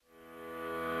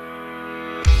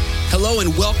Hello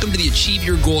and welcome to the Achieve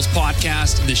Your Goals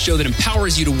podcast, the show that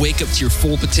empowers you to wake up to your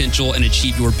full potential and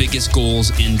achieve your biggest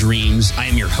goals and dreams. I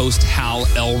am your host, Hal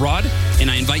Elrod, and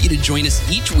I invite you to join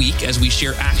us each week as we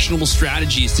share actionable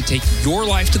strategies to take your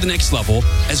life to the next level,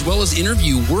 as well as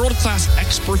interview world-class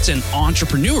experts and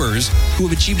entrepreneurs who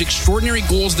have achieved extraordinary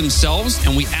goals themselves,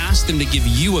 and we ask them to give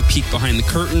you a peek behind the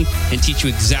curtain and teach you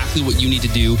exactly what you need to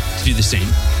do the same.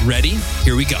 Ready?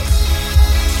 Here we go.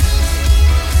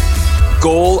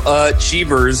 Goal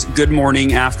achievers, good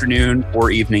morning, afternoon,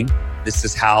 or evening. This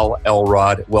is Hal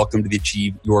Elrod. Welcome to the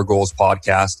Achieve Your Goals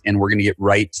podcast, and we're going to get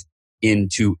right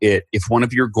into it. If one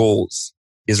of your goals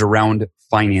is around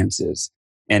finances,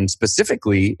 and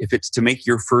specifically if it's to make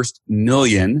your first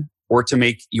million or to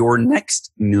make your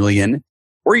next million,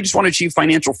 or you just want to achieve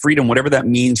financial freedom, whatever that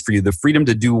means for you, the freedom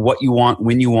to do what you want,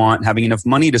 when you want, having enough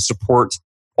money to support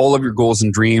all of your goals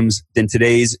and dreams, then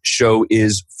today's show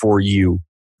is for you.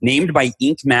 Named by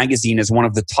Inc. magazine as one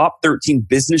of the top 13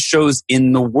 business shows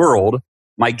in the world,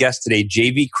 my guest today,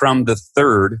 J.V. Crum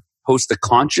III, hosts the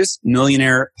Conscious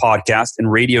Millionaire podcast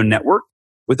and radio network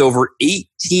with over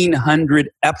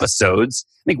 1,800 episodes.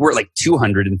 I think we're at like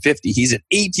 250. He's at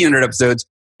 1,800 episodes,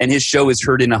 and his show is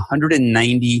heard in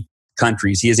 190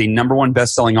 countries. He is a number one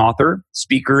best-selling author,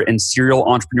 speaker, and serial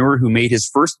entrepreneur who made his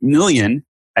first million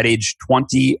at age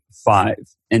 25.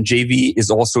 And JV is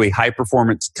also a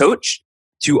high-performance coach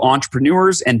to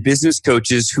entrepreneurs and business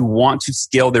coaches who want to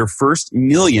scale their first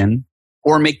million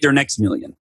or make their next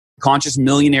million. Conscious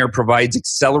Millionaire provides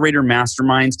accelerator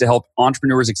masterminds to help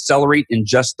entrepreneurs accelerate in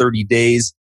just 30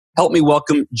 days. Help me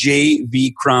welcome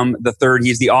J.V. Crum III.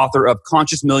 He's the author of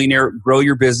Conscious Millionaire, Grow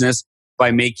Your Business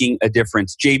by Making a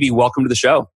Difference. J.V., welcome to the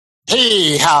show.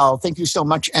 Hey, Hal. Thank you so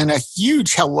much. And a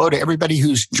huge hello to everybody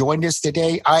who's joined us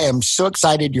today. I am so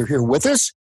excited you're here with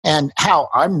us. And Hal,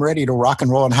 I'm ready to rock and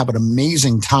roll and have an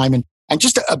amazing time. And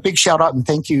just a big shout out and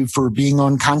thank you for being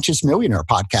on Conscious Millionaire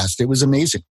podcast. It was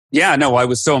amazing. Yeah, no, I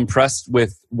was so impressed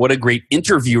with what a great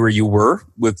interviewer you were,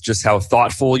 with just how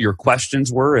thoughtful your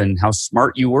questions were and how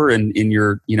smart you were in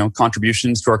your,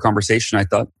 contributions to our conversation. I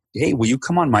thought, hey, will you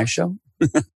come on my show?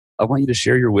 I want you to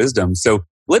share your wisdom. So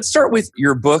let's start with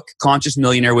your book, Conscious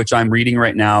Millionaire, which I'm reading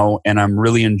right now and I'm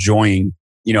really enjoying.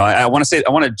 I want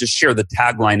to just share the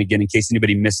tagline again in case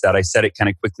anybody missed that. I said it kind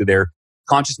of quickly there.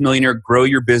 Conscious Millionaire, grow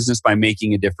your business by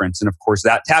making a difference. And of course,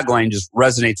 that tagline just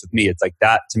resonates with me. It's like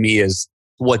that to me is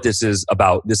what this is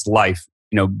about. This life,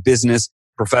 business,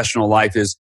 professional life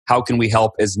is how can we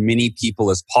help as many people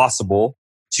as possible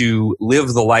to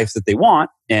live the life that they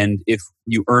want? And if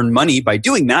you earn money by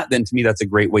doing that, then to me, that's a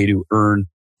great way to earn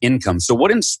income. So what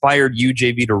inspired you,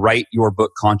 JV, to write your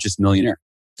book, Conscious Millionaire?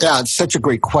 Yeah, it's such a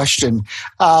great question.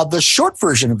 The short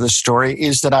version of this story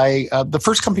is that the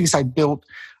first companies I built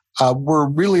were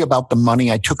really about the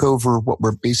money. I took over what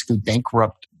were basically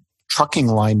bankrupt trucking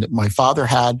line that my father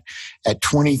had at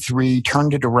 23,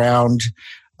 turned it around,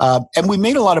 and we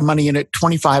made a lot of money. And at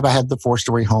 25, I had the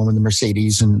 4-story home and the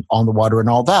Mercedes and on the water and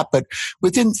all that. But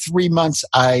within 3 months,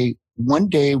 I one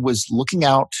day was looking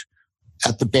out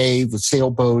at the bay with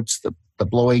sailboats, the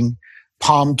blowing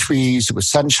palm trees, it was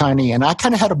sunshiny, and I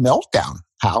kind of had a meltdown,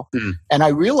 Hal. And I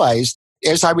realized,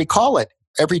 as I recall it,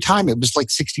 every time it was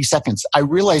like 60 seconds, I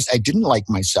realized I didn't like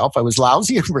myself. I was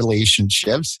lousy in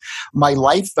relationships. My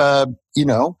life,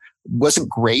 wasn't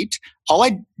great. All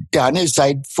I'd done is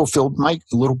I'd fulfilled my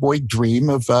little boy dream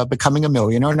of becoming a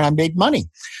millionaire, and I made money.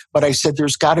 But I said,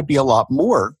 there's got to be a lot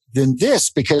more than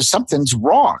this because something's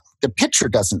wrong. The picture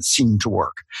doesn't seem to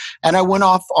work. And I went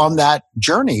off on that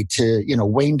journey to,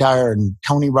 Wayne Dyer and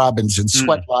Tony Robbins and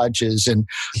sweat lodges and,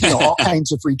 all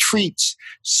kinds of retreats,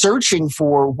 searching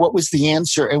for what was the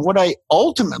answer. And what I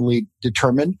ultimately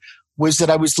determined was that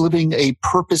I was living a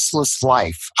purposeless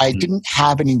life. I didn't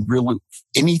have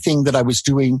anything that I was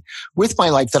doing with my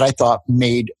life that I thought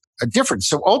made a difference.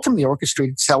 So ultimately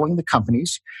orchestrated selling the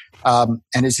companies. And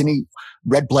as any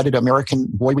red-blooded American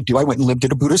boy would do, I went and lived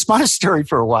at a Buddhist monastery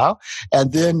for a while.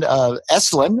 And then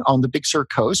Esalen on the Big Sur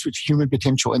coast, which is Human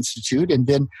Potential Institute. And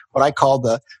then what I call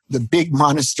the big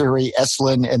monastery,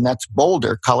 Esalen, and that's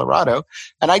Boulder, Colorado.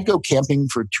 And I'd go camping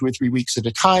for 2 or 3 weeks at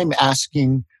a time,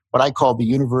 asking what I call the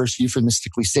universe,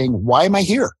 euphemistically saying, why am I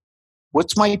here?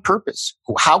 What's my purpose?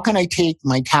 How can I take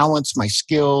my talents, my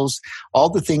skills, all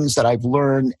the things that I've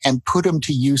learned and put them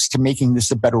to use to making this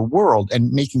a better world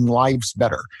and making lives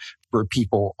better for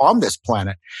people on this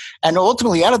planet? And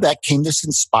ultimately out of that came this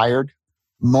inspired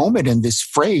moment and this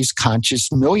phrase,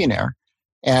 conscious millionaire.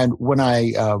 And when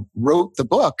I wrote the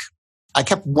book, I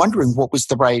kept wondering what was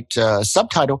the right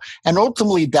subtitle. And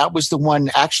ultimately, that was the one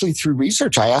actually through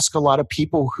research. I asked a lot of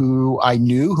people who I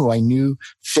knew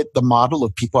fit the model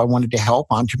of people I wanted to help,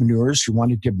 entrepreneurs who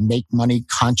wanted to make money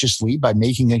consciously by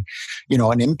making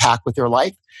an impact with their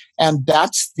life. And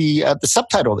that's the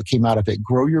subtitle that came out of it: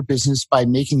 Grow Your Business by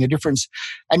Making a Difference.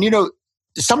 And,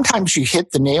 sometimes you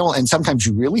hit the nail and sometimes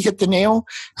you really hit the nail.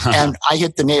 And I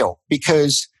hit the nail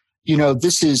because,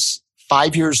 this is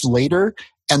 5 years later.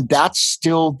 And that's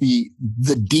still the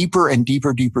deeper and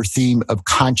deeper theme of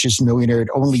Conscious Millionaire. It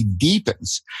only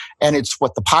deepens. And it's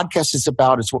what the podcast is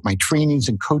about. It's what my trainings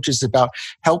and coaches is about,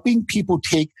 helping people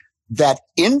take that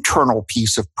internal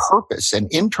piece of purpose and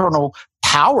internal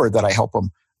power that I help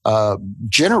them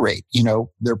generate,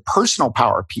 their personal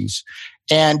power piece,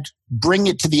 and bring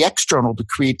it to the external to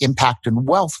create impact and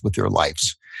wealth with their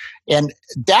lives. And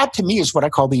that to me is what I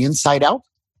call the inside out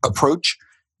approach.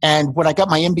 And when I got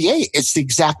my MBA, it's the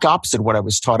exact opposite of what I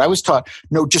was taught. I was taught,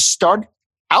 no, just start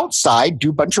outside, do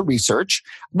a bunch of research.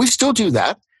 We still do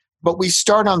that, but we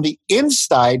start on the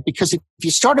inside, because if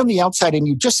you start on the outside and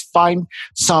you just find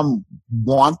some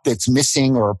want that's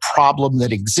missing or a problem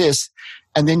that exists,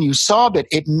 and then you solve it,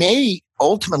 it may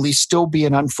ultimately still be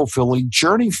an unfulfilling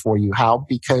journey for you. How?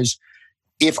 Because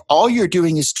if all you're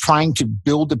doing is trying to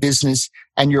build a business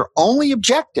and your only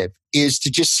objective is to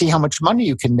just see how much money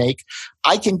you can make,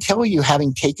 I can tell you,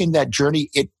 having taken that journey,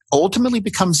 it ultimately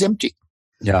becomes empty.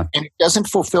 Yeah. And it doesn't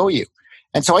fulfill you.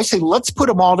 And so I say, let's put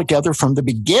them all together from the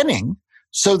beginning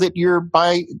so that you're,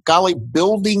 by golly,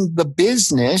 building the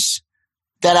business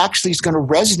that actually is going to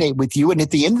resonate with you. And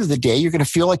at the end of the day, you're going to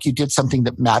feel like you did something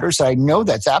that matters. I know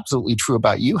that's absolutely true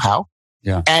about you, Hal.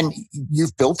 Yeah. And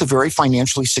you've built a very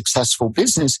financially successful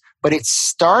business, but it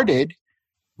started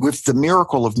with the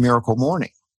miracle of Miracle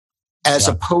Morning, as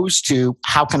opposed to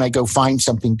how can I go find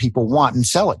something people want and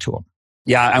sell it to them?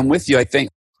 Yeah, I'm with you. I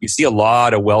think you see a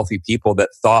lot of wealthy people that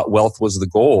thought wealth was the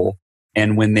goal.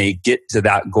 And when they get to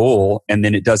that goal and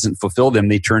then it doesn't fulfill them,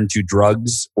 they turn to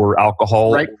drugs or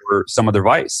alcohol or some other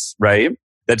vice, right?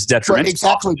 That's detrimental. Right,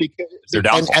 exactly.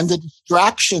 Because, and the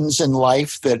distractions in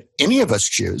life that any of us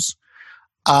choose,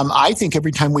 I think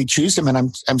every time we choose them, and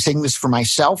I'm saying this for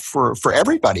myself, for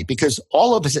everybody, because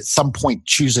all of us at some point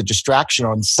choose a distraction.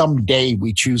 On some day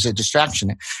we choose a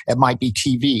distraction. It might be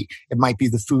TV. It might be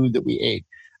the food that we ate.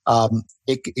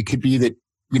 It could be that,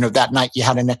 that night you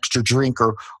had an extra drink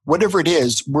or whatever it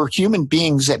is. We're human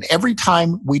beings. And every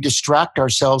time we distract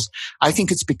ourselves, I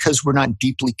think it's because we're not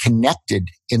deeply connected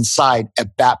inside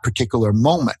at that particular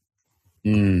moment.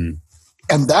 Mm.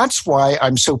 And that's why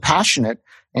I'm so passionate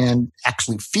and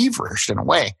actually feverish in a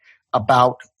way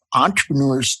about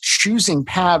entrepreneurs choosing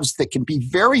paths that can be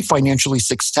very financially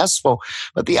successful.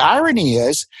 But the irony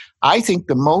is, I think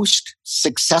the most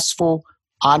successful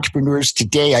entrepreneurs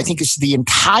today, I think it's the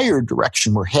entire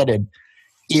direction we're headed,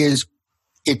 it's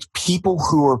people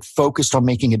who are focused on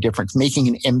making a difference, making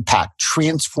an impact,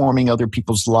 transforming other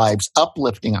people's lives,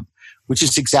 uplifting them, which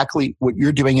is exactly what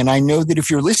you're doing. And I know that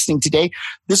if you're listening today,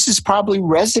 this is probably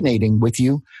resonating with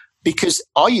you, because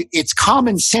it's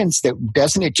common sense. That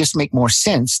doesn't it just make more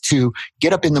sense to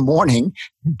get up in the morning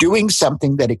doing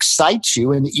something that excites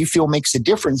you and that you feel makes a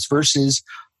difference versus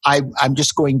I'm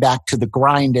just going back to the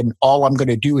grind and all I'm going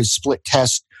to do is split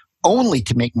test only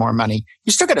to make more money.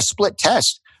 You still got to split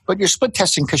test, but you're split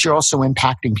testing because you're also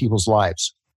impacting people's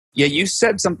lives. Yeah, you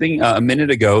said something a minute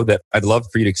ago that I'd love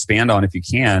for you to expand on if you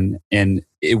can. And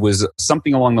it was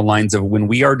something along the lines of when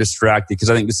we are distracted, because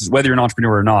I think this is whether you're an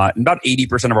entrepreneur or not, and about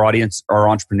 80% of our audience are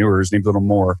entrepreneurs, maybe a little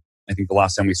more. I think the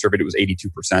last time we surveyed it was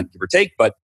 82%, give or take.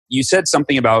 But you said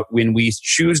something about when we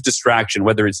choose distraction,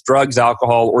 whether it's drugs,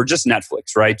 alcohol, or just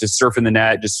Netflix, right? Just surfing the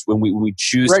net, just when we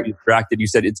choose to be distracted, you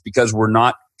said it's because we're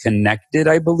not connected,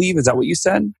 I believe. Is that what you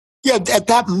said? Yeah, at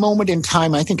that moment in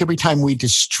time, I think every time we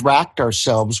distract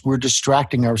ourselves, we're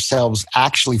distracting ourselves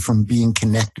actually from being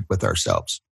connected with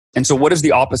ourselves. And so what does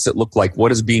the opposite look like? What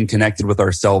does being connected with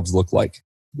ourselves look like?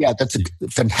 Yeah, that's a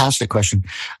fantastic question.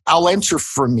 I'll answer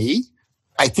for me.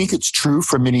 I think it's true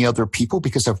for many other people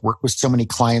because I've worked with so many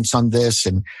clients on this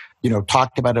and,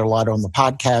 talked about it a lot on the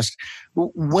podcast.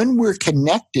 When we're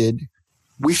connected,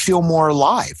 we feel more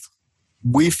alive.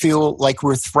 We feel like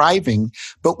we're thriving,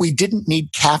 but we didn't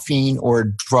need caffeine or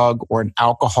a drug or an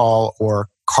alcohol or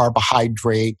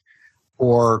carbohydrate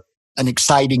or an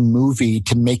exciting movie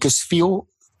to make us feel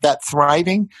that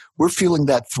thriving. We're feeling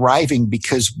that thriving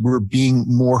because we're being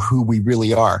more who we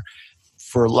really are.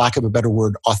 For lack of a better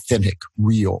word, authentic,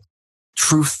 real,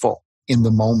 truthful in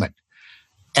the moment.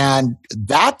 And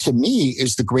that to me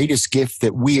is the greatest gift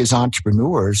that we as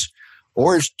entrepreneurs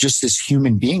or just as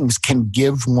human beings can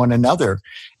give one another.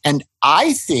 And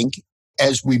I think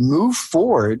as we move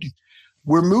forward,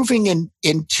 we're moving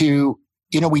into,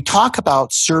 we talk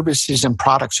about services and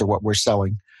products are what we're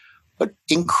selling, but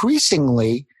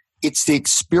increasingly it's the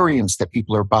experience that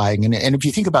people are buying. And if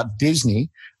you think about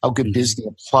Disney, I'll give Disney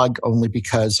a plug only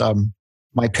because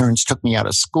my parents took me out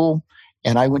of school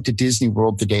and I went to Disney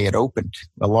World the day it opened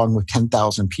along with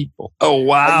 10,000 people. Oh,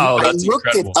 wow. That's incredible.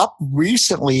 I looked it up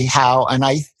recently and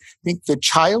I think the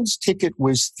child's ticket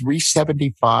was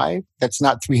 $375. That's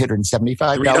not $375.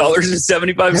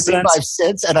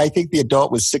 $3.75. And I think the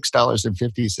adult was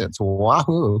 $6.50.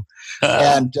 Wahoo.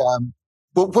 And,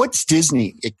 but what's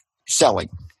Disney selling?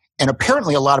 And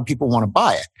apparently a lot of people want to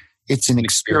buy it. It's an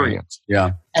experience.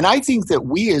 Yeah. And I think that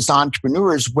we as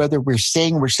entrepreneurs, whether we're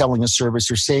saying we're selling a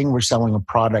service or saying we're selling a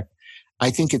product,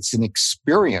 I think it's an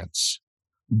experience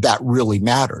that really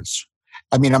matters.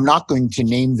 I mean, I'm not going to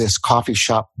name this coffee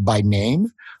shop by name,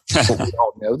 but we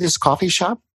all know this coffee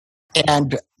shop.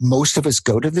 And most of us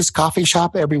go to this coffee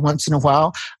shop every once in a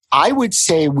while. I would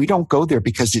say we don't go there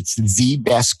because it's the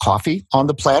best coffee on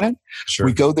the planet. Sure.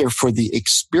 We go there for the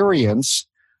experience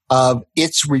of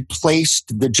it's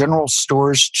replaced the general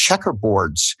store's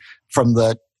checkerboards from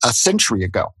a century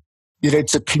ago.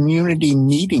 It's a community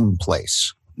meeting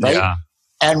place, right? Yeah.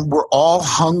 And we're all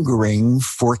hungering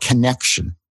for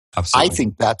connection. Absolutely. I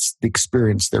think that's the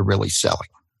experience they're really selling,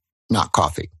 not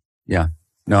coffee. Yeah.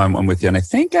 No, I'm with you. And I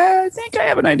think I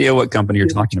have an idea what company you're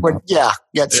talking about. Yeah.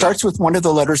 It starts with one of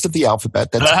the letters of the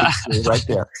alphabet. That's right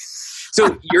there.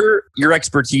 So your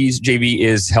expertise, JV,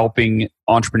 is helping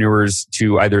entrepreneurs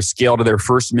to either scale to their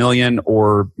first million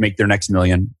or make their next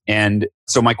million. And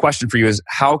so my question for you is,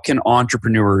 how can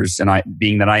entrepreneurs, and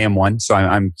being that I am one, so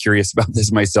I'm curious about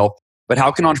this myself, but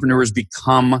how can entrepreneurs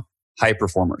become high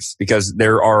performers? Because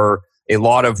there are a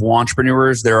lot of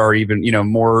entrepreneurs. There are even,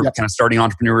 more kind of starting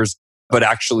entrepreneurs, but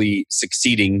actually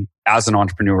succeeding as an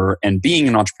entrepreneur and being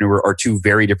an entrepreneur are two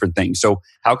very different things. So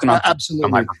how can entrepreneurs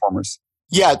become high performers?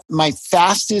 Yeah, my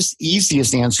fastest,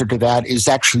 easiest answer to that is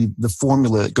actually the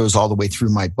formula that goes all the way through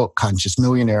my book, Conscious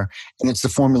Millionaire. And it's the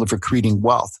formula for creating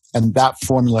wealth. And that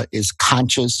formula is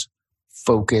conscious,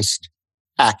 focused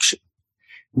action.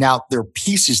 Now, there are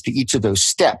pieces to each of those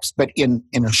steps, but in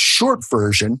a short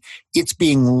version, it's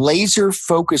being laser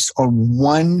focused on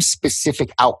one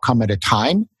specific outcome at a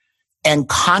time and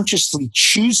consciously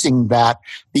choosing that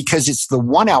because it's the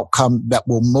one outcome that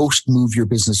will most move your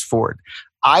business forward.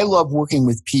 I love working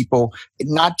with people,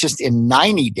 not just in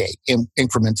 90-day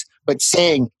increments, but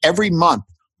saying every month,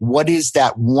 what is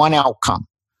that one outcome?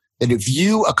 That if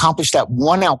you accomplish that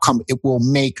one outcome, it will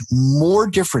make more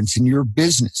difference in your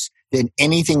business than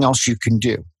anything else you can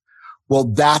do. Well,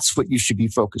 that's what you should be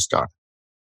focused on.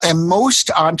 And most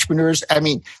entrepreneurs,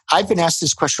 I've been asked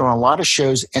this question on a lot of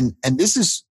shows, and this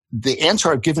is the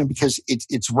answer I've given because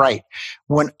it's right.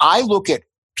 When I look at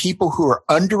people who are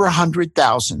under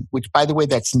 100,000, which by the way,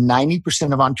 that's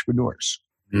 90% of entrepreneurs,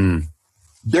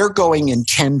 they're going in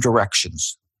 10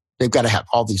 directions. They've got to have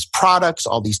all these products,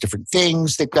 all these different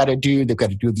things they've got to do. They've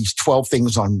got to do these 12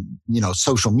 things on,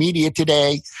 social media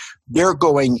today. They're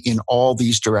going in all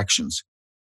these directions.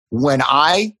 When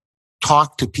I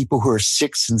talk to people who are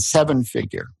 6 and 7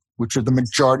 figure, which are the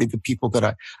majority of the people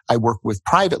that I work with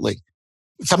privately,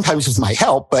 sometimes with my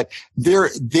help, but they're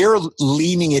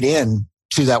leaning it in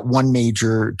to that one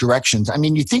major directions.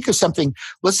 You think of something,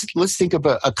 let's think of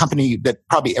a company that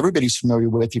probably everybody's familiar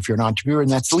with if you're an entrepreneur, and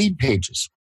that's Lead Pages.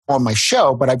 On my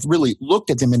show, but I've really looked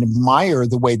at them and admire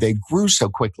the way they grew so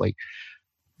quickly.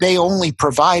 They only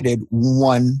provided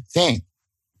one thing,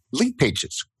 Lead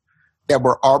Pages that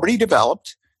were already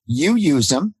developed. You use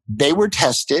them, they were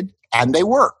tested, and they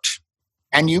worked.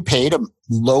 And you paid a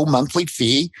low monthly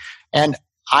fee. And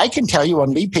I can tell you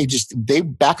on Lead Pages,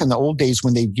 back in the old days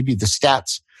when they give you the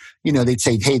stats, they'd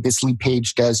say, hey, this lead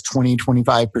page does 20,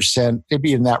 25%. It'd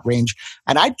be in that range.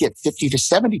 And I'd get 50 to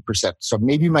 70%. So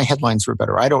maybe my headlines were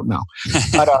better. I don't know.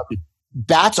 But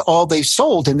that's all they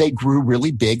sold. And they grew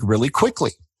really big, really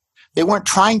quickly. They weren't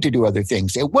trying to do other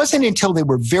things. It wasn't until they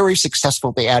were very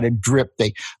successful, they added Drip,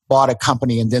 they bought a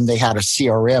company, and then they had a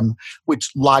CRM, which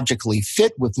logically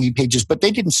fit with Lead Pages. But they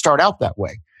didn't start out that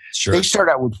way. Sure. They start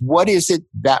out with, what is it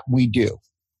that we do?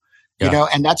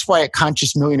 And that's why at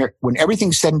Conscious Millionaire, when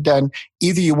everything's said and done,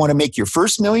 either you want to make your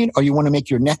first million or you want to make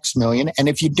your next million. And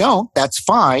if you don't, that's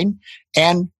fine.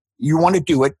 And you want to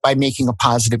do it by making a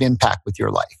positive impact with your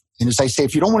life. And as I say,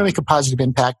 if you don't want to make a positive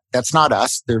impact, that's not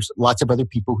us. There's lots of other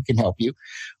people who can help you.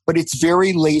 But it's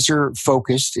very laser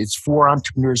focused. It's for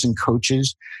entrepreneurs and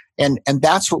coaches. And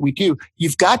that's what we do.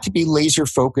 You've got to be laser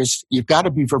focused. You've got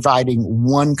to be providing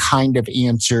one kind of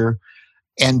answer.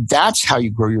 And that's how you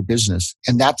grow your business.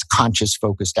 And that's conscious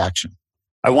focused action.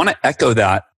 I want to echo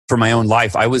that for my own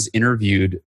life. I was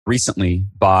interviewed recently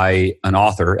by an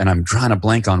author, and I'm trying to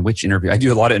blank on which interview. I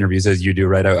do a lot of interviews, as you do,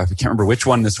 right? I can't remember which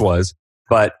one this was,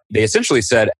 but they essentially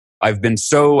said, I've been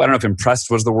so, I don't know if impressed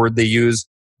was the word they used,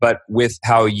 but with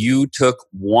how you took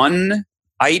one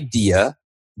idea,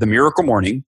 The Miracle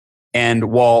Morning,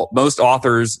 and while most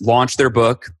authors launch their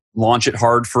book, launch it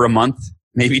hard for a month,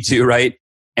 maybe two, right?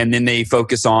 And then they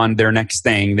focus on their next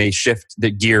thing. They shift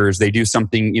the gears. They do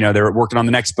something, they're working on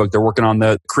the next book. They're working on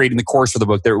creating the course for the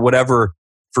book. They're whatever.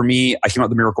 For me, I came out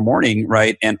with The Miracle Morning,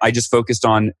 right? And I just focused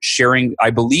on sharing.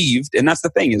 I believed, and that's the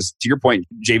thing is, to your point,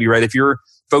 JB, right? If you're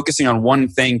focusing on one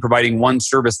thing, providing one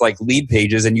service like Lead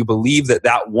Pages, and you believe that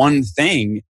that one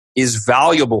thing is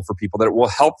valuable for people, that it will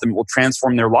help them, it will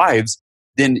transform their lives,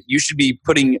 then you should be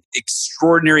putting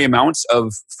extraordinary amounts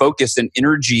of focus and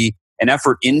energy and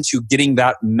effort into getting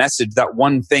that message, that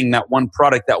one thing, that one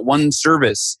product, that one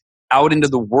service out into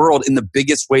the world in the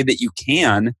biggest way that you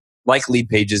can, like Lead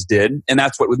Pages did. And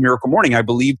that's what with Miracle Morning, I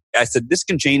believe, I said, this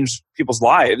can change people's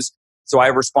lives. So I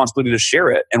have a responsibility to share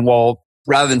it. And while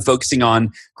rather than focusing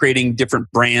on creating different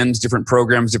brands, different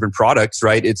programs, different products,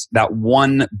 right? It's that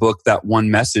one book, that one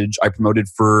message I promoted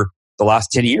for the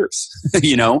last 10 years,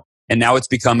 And now it's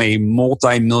become a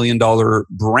multi-million-dollar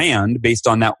brand based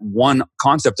on that one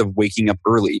concept of waking up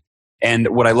early. And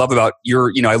what I love about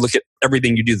I look at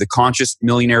everything you do. The Conscious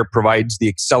Millionaire provides the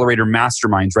accelerator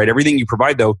masterminds, right? Everything you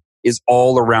provide, though, is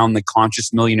all around the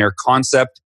Conscious Millionaire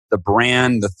concept, the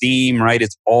brand, the theme, right?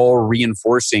 It's all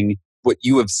reinforcing what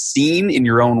you have seen in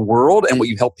your own world and what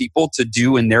you help people to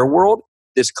do in their world.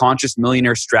 This Conscious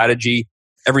Millionaire strategy,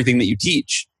 everything that you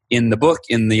teach in the book,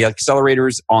 in the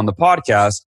accelerators, on the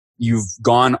podcast, you've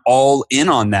gone all in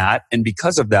on that. And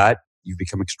because of that, you've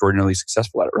become extraordinarily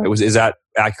successful at it, right? Is that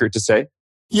accurate to say?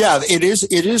 Yeah, it is.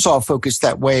 It is all focused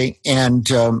that way. And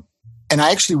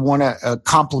I actually want to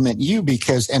compliment you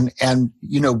because,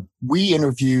 we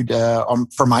interviewed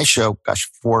for my show,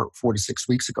 4 to 6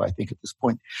 weeks ago, I think at this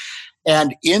point.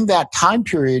 And in that time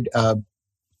period,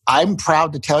 I'm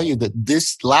proud to tell you that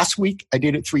this last week, I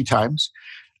did it 3 times.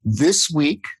 This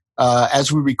week,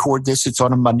 as we record this, it's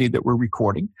on a Monday that we're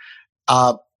recording.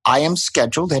 I am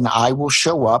scheduled and I will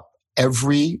show up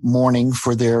every morning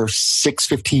for their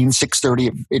 6:15,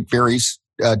 6:30. It varies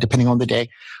depending on the day.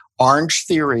 Orange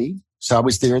Theory. So I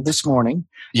was there this morning.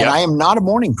 Yeah. And I am not a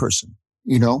morning person.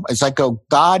 As I go,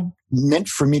 God meant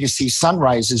for me to see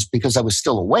sunrises because I was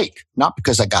still awake, not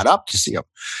because I got up to see them.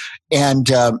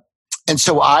 And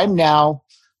so I'm now,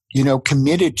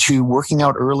 committed to working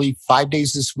out early 5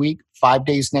 days this week, 5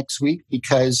 days next week,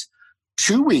 because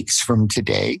 2 weeks from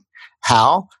today,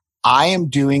 Hal, I am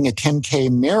doing a 10K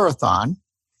marathon.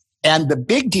 And the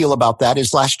big deal about that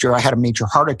is last year I had a major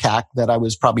heart attack that I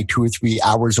was probably 2 or 3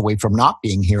 hours away from not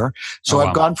being here. So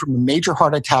I've gone from a major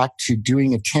heart attack to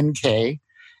doing a 10K.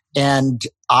 And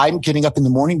I'm getting up in the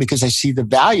morning because I see the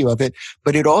value of it.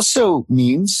 But it also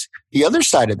means the other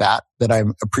side of that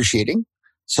I'm appreciating.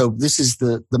 So this is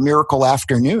the miracle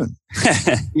afternoon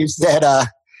is that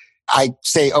I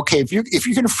say, okay, if you're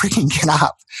going to freaking get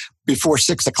up before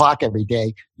 6 o'clock every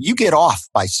day, you get off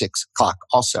by 6 o'clock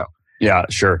also. Yeah,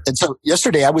 sure. And so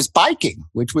yesterday I was biking,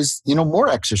 which was, more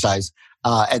exercise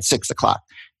at 6 o'clock.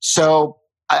 So,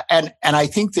 and I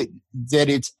think that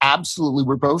it's absolutely,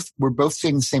 we're both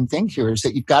saying the same thing here, is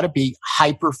that you've got to be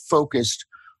hyper focused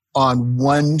on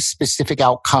one specific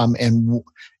outcome and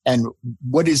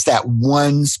what is that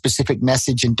one specific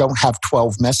message, and don't have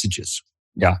 12 messages.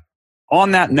 Yeah.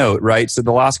 On that note, right? So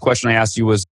the last question I asked you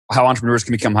was how entrepreneurs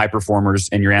can become high performers.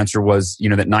 And your answer was, that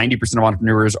 90% of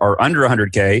entrepreneurs are under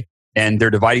 100K and they're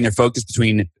dividing their focus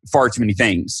between far too many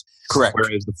things. Correct.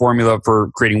 Whereas the formula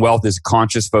for creating wealth is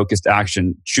conscious, focused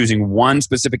action, choosing one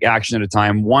specific action at a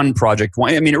time, one project.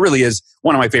 It really is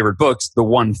one of my favorite books, The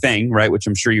One Thing, right? Which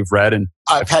I'm sure you've read. And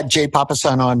I've had Jay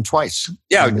Papasan on twice.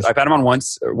 Yeah, I've had him on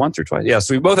once or twice. Yeah,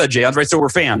 so we both had Jay on, right? So we're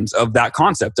fans of that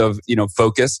concept of,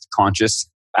 focused, conscious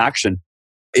action.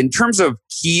 In terms of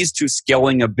keys to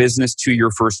scaling a business to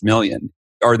your first million,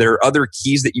 are there other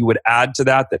keys that you would add to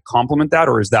that complement that?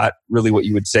 Or is that really what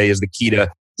you would say is the key to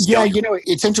scaling? Yeah,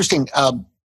 it's interesting.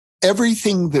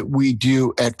 Everything that we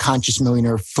do at Conscious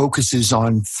Millionaire focuses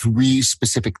on 3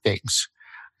 specific things.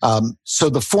 So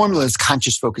the formula is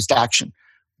conscious, focused action.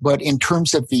 But in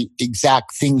terms of the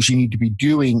exact things you need to be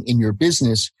doing in your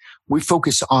business, we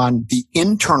focus on the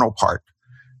internal part.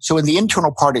 So in the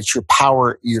internal part, it's your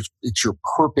power, it's your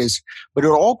purpose, but it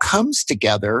all comes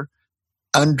together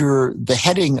under the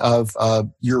heading of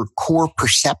your core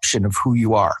perception of who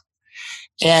you are.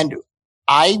 And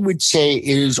I would say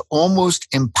it is almost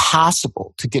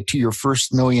impossible to get to your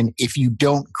first million if you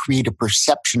don't create a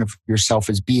perception of yourself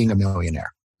as being a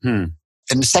millionaire. And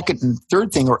the second and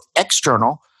third thing are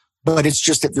external, but it's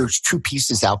just that there's two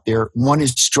pieces out there. One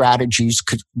is strategies,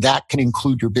 that can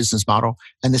include your business model.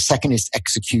 And the second is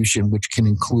execution, which can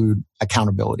include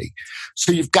accountability.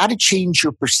 So you've got to change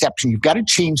your perception. You've got to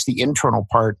change the internal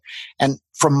part. And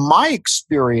from my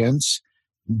experience,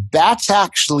 that's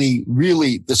actually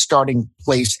really the starting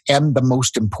place and the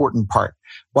most important part.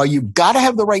 While you've got to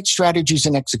have the right strategies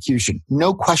and execution,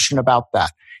 no question about that.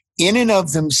 In and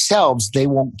of themselves, they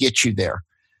won't get you there.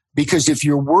 Because if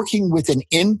you're working with an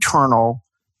internal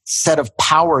set of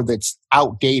power that's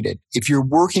outdated, if you're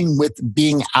working with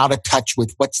being out of touch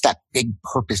with what's that big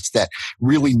purpose that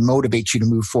really motivates you to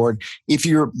move forward, if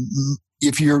you're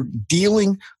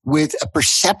dealing with a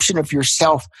perception of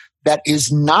yourself that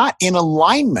is not in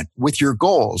alignment with your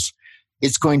goals,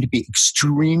 it's going to be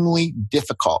extremely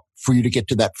difficult for you to get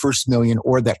to that first million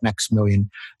or that next million.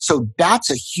 So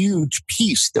that's a huge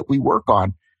piece that we work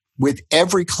on. With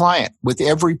every client, with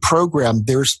every program,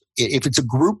 if it's a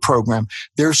group program,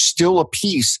 there's still a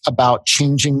piece about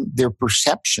changing their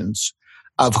perceptions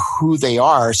of who they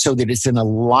are so that it's in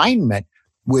alignment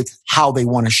with how they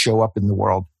want to show up in the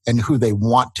world and who they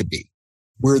want to be,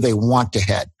 where they want to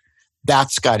head.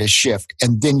 That's got to shift.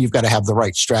 And then you've got to have the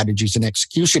right strategies and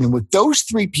execution. And with those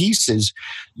three pieces,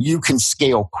 you can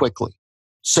scale quickly.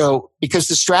 So because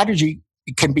the strategy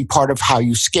can be part of how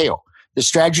you scale. The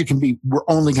strategy can be, we're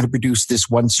only going to produce this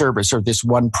one service or this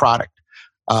one product.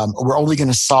 We're only going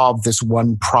to solve this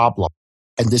one problem.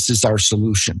 And this is our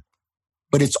solution.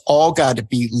 But it's all got to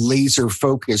be laser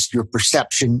focused, your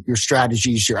perception, your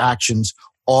strategies, your actions,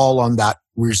 all on that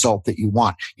result that you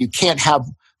want. You can't have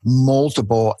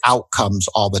multiple outcomes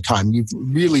all the time.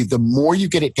 The more you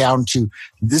get it down to,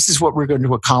 this is what we're going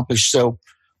to accomplish. So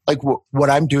like what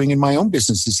I'm doing in my own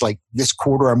business is like this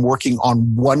quarter, I'm working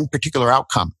on one particular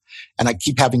outcome. And I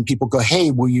keep having people go,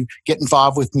 hey, will you get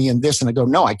involved with me in this? And I go,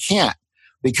 no, I can't,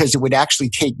 because it would actually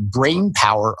take brain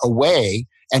power away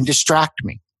and distract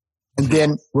me. And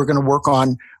then we're going to work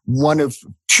on one of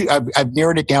two. I've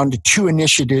narrowed it down to two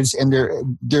initiatives, and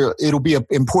it'll be an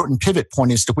important pivot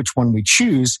point as to which one we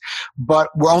choose. But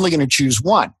we're only going to choose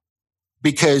one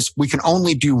because we can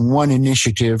only do one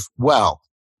initiative well.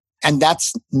 And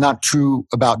that's not true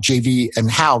about JV and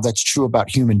Hal. That's true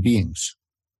about human beings.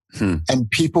 And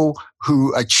people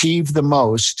who achieve the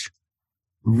most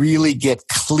really get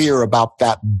clear about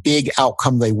that big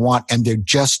outcome they want, and they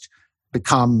just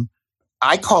become,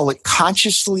 I call it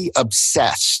consciously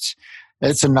obsessed.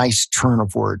 That's a nice turn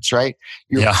of words, right?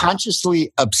 You're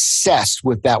consciously obsessed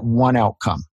with that one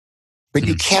outcome, but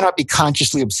you cannot be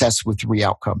consciously obsessed with three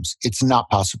outcomes. It's not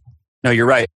possible. No, you're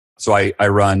right. So I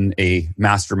run a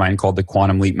mastermind called the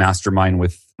Quantum Leap Mastermind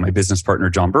with my business partner,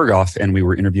 John Berghoff, and we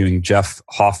were interviewing Jeff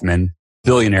Hoffman,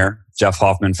 billionaire, Jeff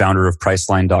Hoffman, founder of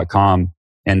Priceline.com.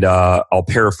 And I'll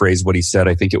paraphrase what he said.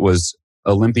 I think it was,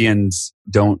 Olympians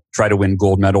don't try to win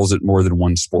gold medals at more than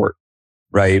one sport,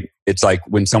 right? It's like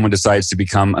when someone decides to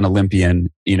become an Olympian,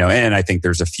 and I think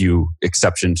there's a few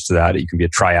exceptions to that. You can be a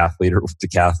triathlete or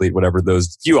decathlete, whatever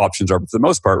those few options are. But for the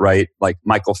most part, right? Like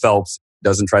Michael Phelps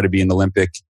doesn't try to be an Olympic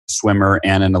swimmer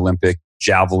and an Olympic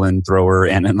javelin thrower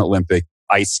and an Olympic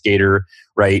ice skater,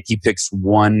 right? He picks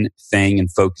one thing and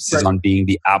focuses on being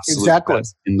the absolute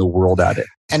best in the world at it.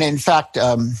 And in fact,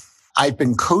 I've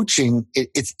been coaching.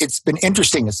 It's been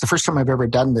interesting. It's the first time I've ever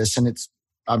done this, and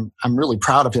I'm really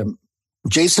proud of him.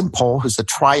 Jason Pohl, who's a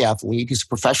triathlete, he's a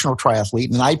professional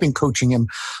triathlete, and I've been coaching him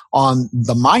on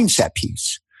the mindset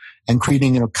piece and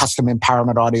creating custom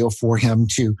empowerment audio for him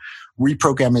to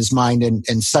reprogram his mind.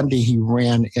 And Sunday he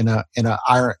ran in a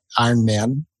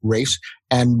Ironman race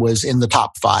and was in the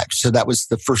top 5. So that was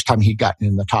the first time he'd gotten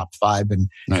in the top 5. And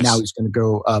now he's going to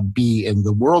go be in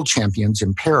the World Champions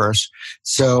in Paris.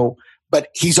 So, but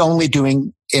he's only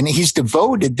and he's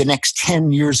devoted the next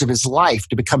 10 years of his life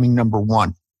to becoming number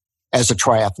 1 as a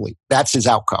triathlete. That's his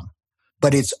outcome.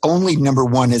 But it's only number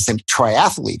 1 as a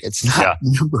triathlete. It's not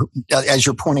number, as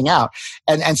you're pointing out.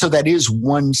 And so that is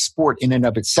one sport in and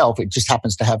of itself. It just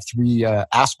happens to have 3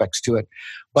 aspects to it.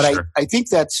 But I think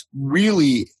that's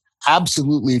really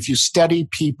absolutely, if you study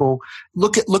people,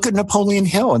 look at Napoleon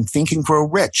Hill and Think and Grow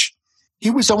Rich. He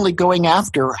was only going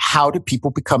after how do people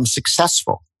become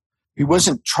successful. He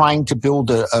wasn't trying to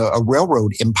build a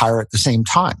railroad empire at the same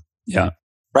time. Yeah.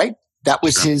 Right? That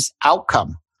was his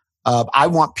outcome. I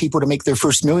want people to make their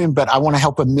first million, but I want to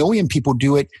help 1 million people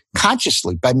do it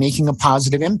consciously by making a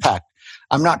positive impact.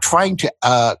 I'm not trying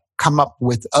to come up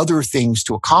with other things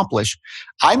to accomplish.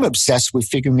 I'm obsessed with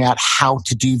figuring out how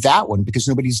to do that one because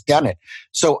nobody's done it.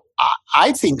 So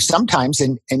I think sometimes,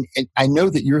 and I know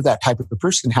that you're that type of a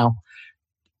person, Hal.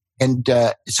 And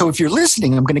so if you're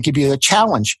listening, I'm going to give you a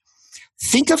challenge.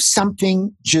 Think of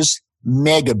something just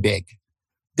mega big,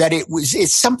 that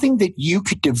it's something that you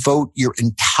could devote your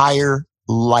entire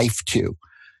life to.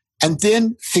 And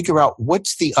then figure out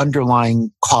what's the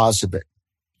underlying cause of it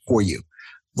for you.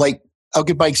 Like, I'll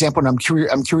give my example, and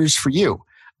I'm curious for you.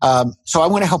 So I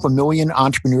want to help 1 million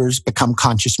entrepreneurs become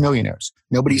conscious millionaires.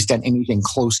 Nobody's done anything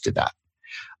close to that.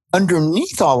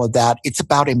 Underneath all of that, it's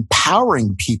about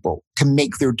empowering people to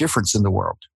make their difference in the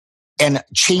world and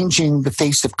changing the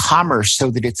face of commerce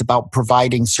so that it's about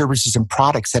providing services and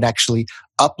products that actually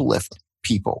uplift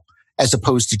people, as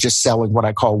opposed to just selling what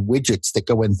I call widgets that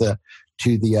go into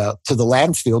to the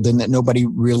landfill and that nobody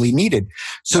really needed.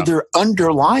 So there are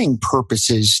underlying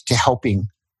purposes to helping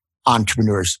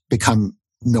entrepreneurs become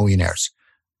millionaires.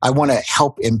 I want to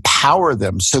help empower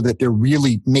them so that they're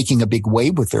really making a big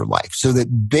wave with their life, so that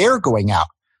they're going out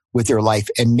with their life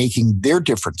and making their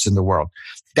difference in the world.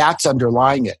 That's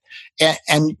underlying it.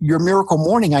 And your Miracle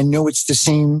Morning, I know it's the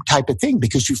same type of thing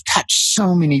because you've touched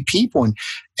so many people,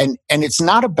 and it's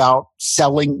not about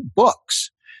selling books.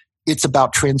 It's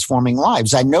about transforming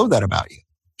lives. I know that about you.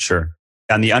 Sure.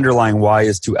 And the underlying why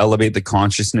is to elevate the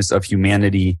consciousness of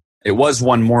humanity. It was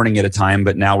one morning at a time,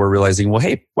 but now we're realizing, well,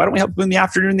 hey, why don't we help them in the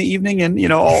afternoon, the evening, and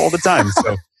all the time?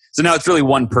 So now it's really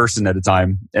one person at a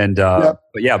time. And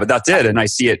but that's it. And I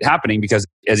see it happening because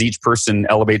as each person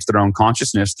elevates their own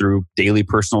consciousness through daily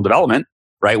personal development,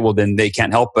 right? Well, then they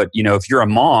can't help but, if you're a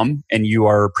mom and you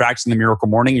are practicing the Miracle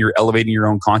Morning, you're elevating your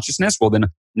own consciousness. Well, then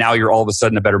now you're all of a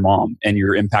sudden a better mom and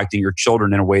you're impacting your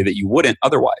children in a way that you wouldn't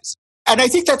otherwise. And I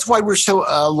think that's why we're so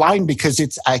aligned, because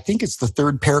I think it's the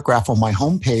third paragraph on my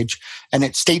homepage, and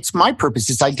it states my purpose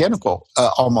is identical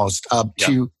almost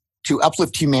to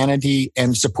uplift humanity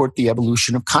and support the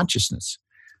evolution of consciousness.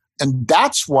 And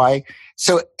that's why.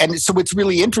 So what's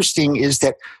really interesting is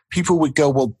that people would go,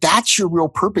 well, that's your real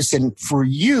purpose. And for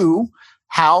you,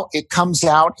 how it comes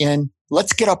out in,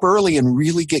 let's get up early and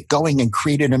really get going and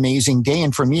create an amazing day.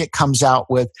 And for me, it comes out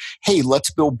with, hey, let's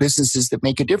build businesses that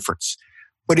make a difference.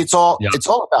 But it's all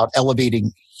about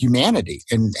elevating humanity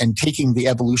and taking the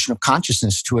evolution of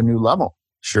consciousness to a new level.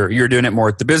 Sure. You're doing it more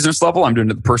at the business level. I'm doing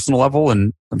it at the personal level.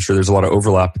 And I'm sure there's a lot of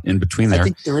overlap in between there. I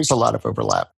think there is a lot of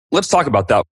overlap. Let's talk about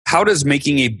that. How does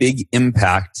making a big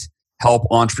impact help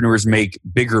entrepreneurs make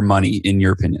bigger money, in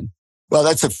your opinion? Well,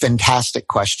 that's a fantastic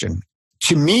question.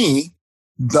 To me,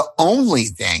 the only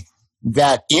thing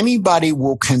that anybody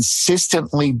will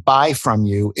consistently buy from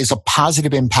you is a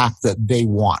positive impact that they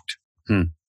want. And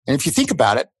if you think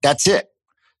about it, that's it.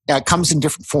 Now, it comes in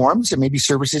different forms. It may be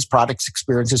services, products,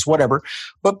 experiences, whatever.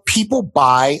 But people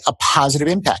buy a positive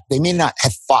impact. They may not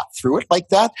have thought through it like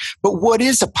that. But what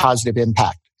is a positive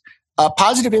impact? A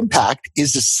positive impact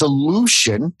is a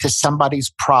solution to somebody's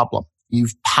problem.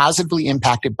 You've positively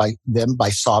impacted them by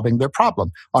solving their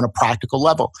problem on a practical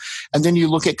level. And then you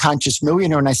look at Conscious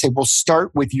Millionaire and I say, well,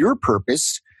 start with your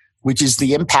purpose, which is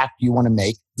the impact you want to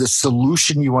make, the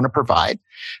solution you want to provide.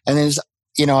 And then,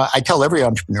 I tell every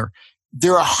entrepreneur,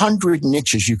 there are 100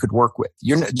 niches you could work with.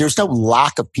 There's no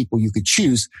lack of people you could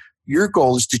choose. Your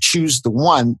goal is to choose the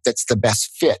one that's the best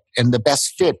fit. And the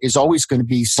best fit is always going to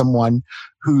be someone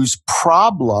whose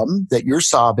problem that you're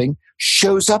solving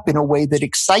shows up in a way that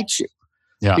excites you.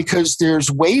 Yeah. Because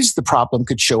there's ways the problem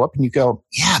could show up and you go,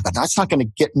 yeah, but that's not going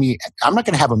to get me. I'm not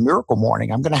going to have a miracle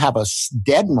morning. I'm going to have a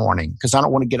dead morning because I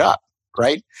don't want to get up.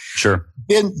 Right? Sure.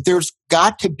 Then there's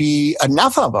got to be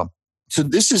enough of them. So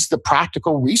this is the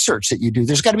practical research that you do.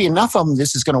 There's got to be enough of them.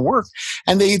 This is going to work.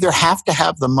 And they either have to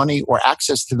have the money or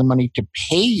access to the money to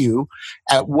pay you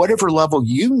at whatever level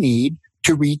you need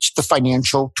to reach the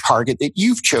financial target that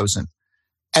you've chosen.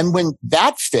 And when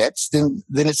that fits, then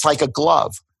it's like a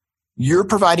glove. You're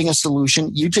providing a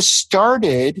solution. You just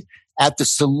started at the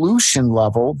solution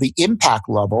level, the impact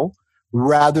level,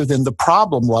 rather than the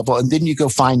problem level. And then you go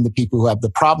find the people who have the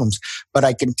problems. But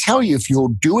I can tell you, if you'll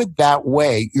do it that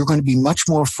way, you're going to be much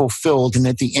more fulfilled. And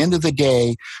at the end of the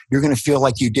day, you're going to feel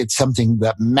like you did something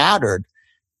that mattered.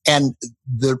 And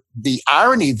the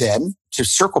irony then, to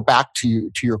circle back to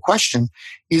your question,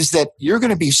 is that you're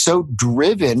going to be so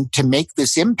driven to make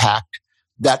this impact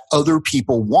that other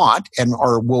people want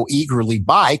or will eagerly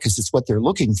buy because it's what they're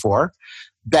looking for,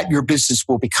 that your business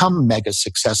will become mega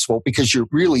successful because you're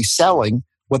really selling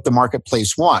what the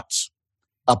marketplace wants,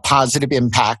 a positive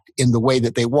impact in the way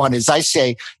that they want. As I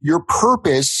say, your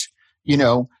purpose,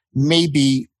 may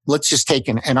be, let's just take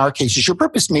in our cases, your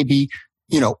purpose may be,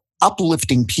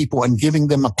 uplifting people and giving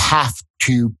them a path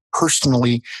to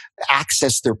personally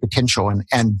access their potential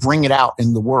and bring it out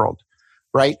in the world,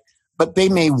 right? But they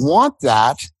may want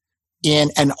that in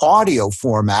an audio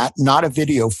format, not a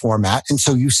video format. And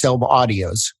so you sell the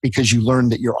audios because you learn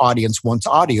that your audience wants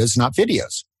audios, not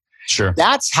videos. Sure.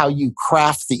 That's how you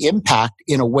craft the impact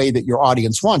in a way that your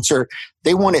audience wants, or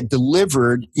they want it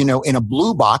delivered, in a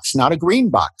blue box, not a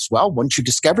green box. Well, once you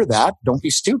discover that, don't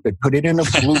be stupid. Put it in a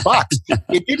blue box.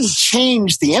 It didn't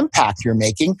change the impact you're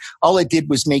making. All it did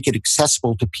was make it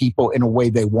accessible to people in a way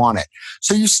they want it.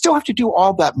 So you still have to do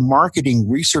all that marketing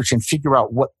research and figure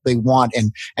out what they want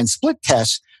and split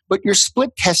test, but you're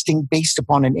split testing based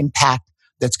upon an impact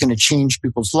that's going to change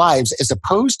people's lives, as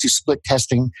opposed to split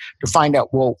testing to find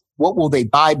out, well, what will they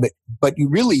buy? But you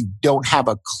really don't have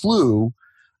a clue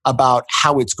about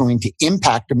how it's going to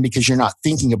impact them because you're not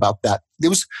thinking about that.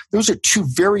 Those are two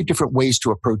very different ways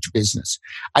to approach business.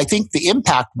 I think the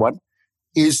impact one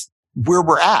is where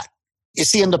we're at. You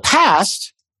see, in the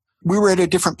past, we were at a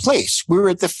different place. We were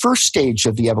at the first stage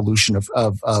of the evolution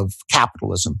of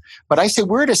capitalism. But I say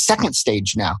we're at a second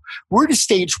stage now. We're at a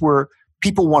stage where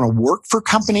people want to work for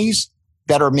companies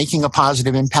that are making a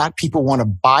positive impact. People want to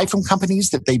buy from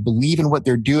companies that they believe in what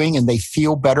they're doing and they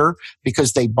feel better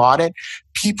because they bought it.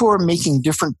 People are making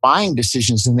different buying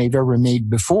decisions than they've ever made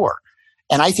before.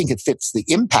 And I think it fits the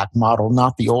impact model,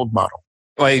 not the old model.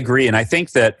 Well, I agree. And I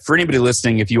think that for anybody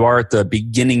listening, if you are at the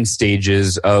beginning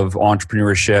stages of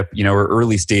entrepreneurship, or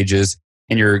early stages,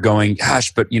 and you're going,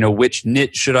 gosh, but which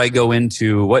niche should I go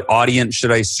into? What audience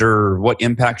should I serve? What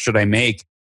impact should I make?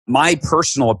 My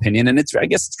personal opinion, and I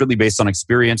guess it's really based on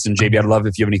experience, and JB, I'd love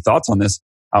if you have any thoughts on this.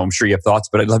 I'm sure you have thoughts,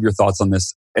 but I'd love your thoughts on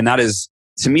this. And that is,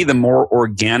 to me, the more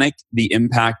organic the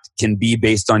impact can be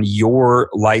based on your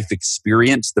life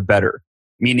experience, the better.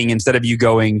 Meaning, instead of you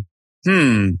going,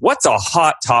 what's a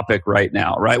hot topic right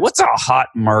now, right? What's a hot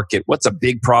market? What's a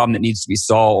big problem that needs to be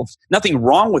solved? Nothing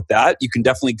wrong with that. You can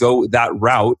definitely go that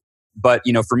route. But,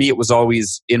 for me, it was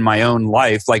always in my own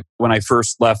life. Like when I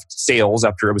first left sales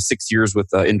after it was 6 years with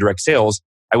indirect sales,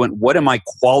 I went, what am I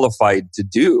qualified to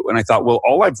do? And I thought, well,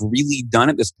 all I've really done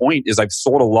at this point is I've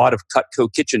sold a lot of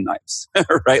Cutco kitchen knives,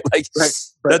 right? Right.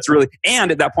 That's really, and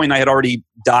at that point I had already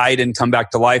died and come back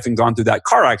to life and gone through that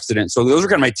car accident. So those are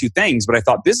kind of my two things. But I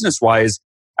thought business wise,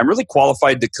 I'm really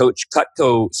qualified to coach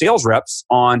Cutco sales reps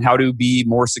on how to be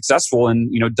more successful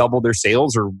and, double their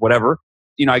sales or whatever.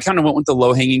 I kind of went with the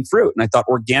low-hanging fruit. And I thought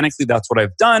organically, that's what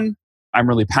I've done. I'm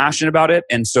really passionate about it.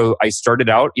 And so I started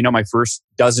out, my first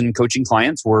dozen coaching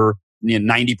clients were,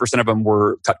 90% of them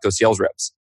were Cutco sales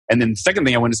reps. And then the second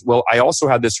thing I went is, well, I also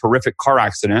had this horrific car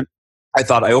accident. I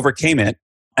thought I overcame it.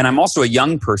 And I'm also a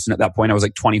young person at that point. I was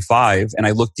like 25 and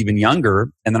I looked even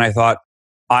younger. And then I thought,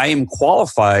 I am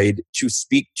qualified to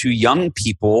speak to young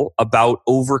people about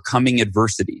overcoming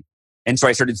adversity. And so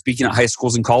I started speaking at high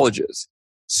schools and colleges.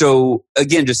 So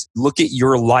again, just look at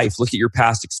your life, look at your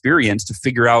past experience to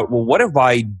figure out, well, what have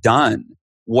I done?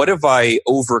 What have I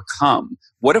overcome?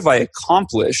 What have I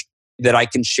accomplished that I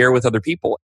can share with other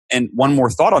people? And one more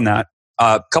thought on that.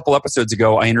 A couple episodes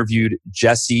ago, I interviewed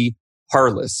Jesse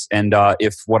Harless. And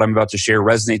if what I'm about to share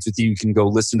resonates with you, you can go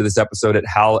listen to this episode at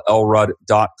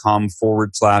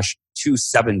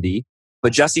halelrod.com/270.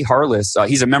 But Jesse Harless,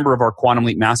 he's a member of our Quantum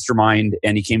Leap Mastermind,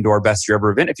 and he came to our Best Year Ever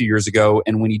event a few years ago.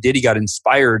 And when he did, he got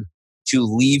inspired to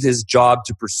leave his job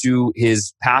to pursue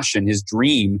his passion, his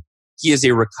dream. He is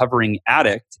a recovering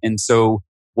addict. And so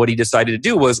what he decided to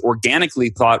do was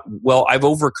organically thought, well, I've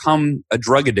overcome a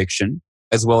drug addiction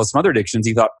as well as some other addictions.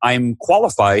 He thought, I'm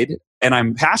qualified and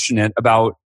I'm passionate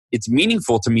about it's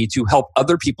meaningful to me to help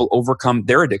other people overcome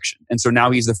their addiction. And so now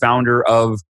he's the founder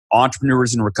of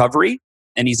Entrepreneurs in Recovery.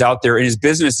 And he's out there and his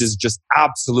business is just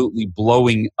absolutely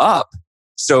blowing up.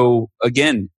 So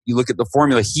again, you look at the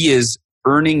formula, he is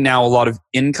earning now a lot of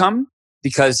income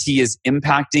because he is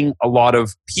impacting a lot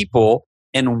of people.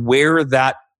 And where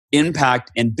that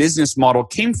impact and business model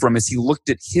came from is he looked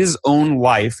at his own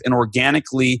life and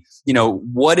organically,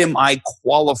 what am I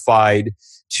qualified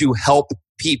to help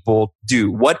people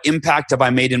do? What impact have I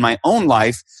made in my own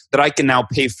life that I can now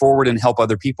pay forward and help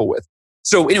other people with?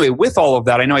 So anyway, with all of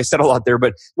that, I know I said a lot there,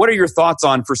 but what are your thoughts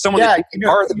on for someone that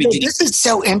are at the beginning? This is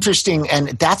so interesting.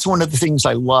 And that's one of the things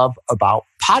I love about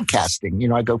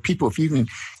podcasting. I go, people, if you can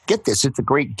get this, it's a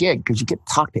great gig because you get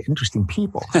to talk to interesting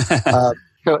people.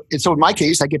 So in my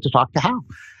case, I get to talk to Hal,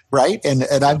 right? And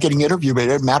I'm getting interviewed, but it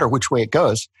doesn't matter which way it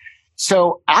goes.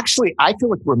 So actually, I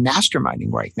feel like we're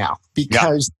masterminding right now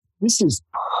because this is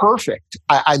perfect.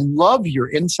 I love your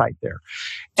insight there.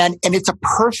 And it's a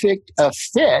perfect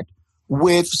fit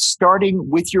with starting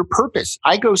with your purpose.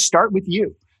 I go start with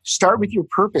you. Start with your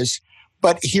purpose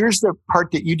But here's the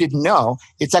part that you didn't know.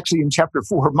 It's actually in chapter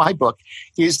 4 of my book,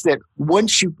 is that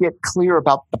once you get clear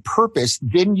about the purpose,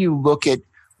 then you look at,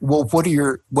 well, what are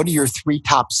your 3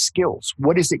 top skills?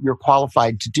 What is it you're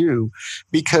qualified to do?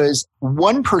 Because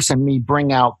one person may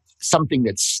bring out something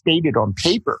that's stated on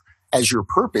paper as your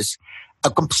purpose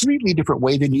a completely different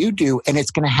way than you do. And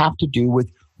it's going to have to do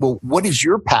with, well, what is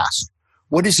your past?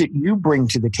 What is it you bring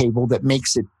to the table that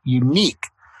makes it unique?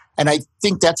 And I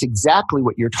think that's exactly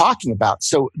what you're talking about.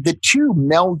 So the two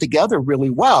meld together really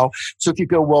well. So if you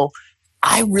go, well,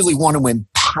 I really want to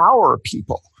empower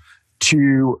people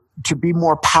to be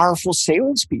more powerful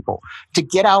salespeople, to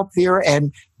get out there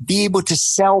and be able to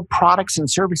sell products and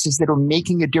services that are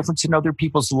making a difference in other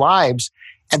people's lives.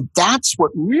 And that's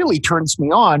what really turns me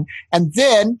on. And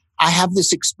then I have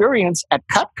this experience at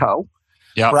Cutco,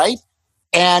 right?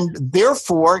 And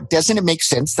therefore, doesn't it make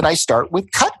sense that I start with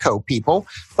Cutco people,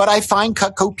 but I find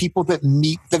Cutco people that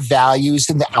meet the values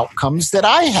and the outcomes that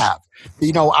I have?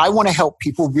 You know, I want to help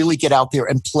people really get out there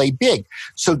and play big.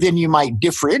 So then you might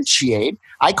differentiate.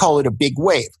 I call it a big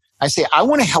wave. I say, I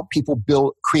want to help people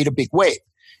create a big wave.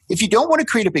 If you don't want to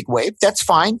create a big wave, that's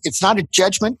fine. It's not a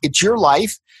judgment. It's your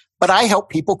life. But I help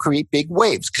people create big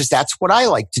waves because that's what I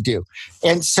like to do.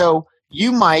 And so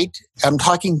you might, I'm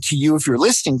talking to you if you're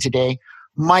listening today,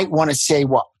 might want to say,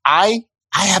 well, I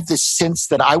have this sense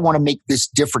that I want to make this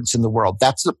difference in the world.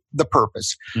 That's the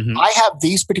purpose. Mm-hmm. I have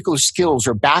these particular skills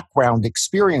or background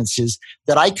experiences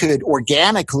that I could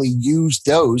organically use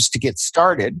those to get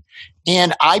started.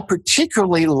 And I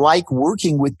particularly like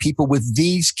working with people with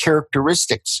these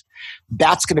characteristics.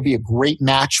 That's going to be a great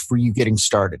match for you getting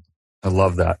started. I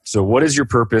love that. So what is your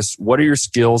purpose? What are your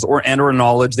skills or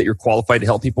knowledge that you're qualified to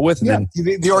help people with? And then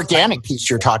the organic piece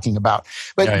you're talking about.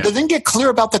 But then get clear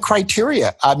about the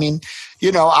criteria. I mean,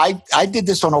 you know, I did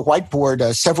this on a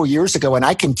whiteboard several years ago, and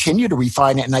I continue to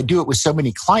refine it, and I do it with so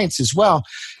many clients as well.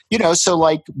 You know, so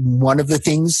like one of the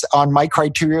things on my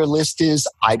criteria list is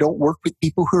I don't work with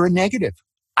people who are negative.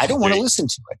 I don't want to listen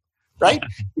to it, right?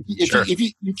 If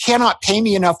you cannot pay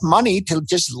me enough money to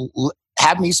just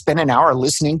have me spend an hour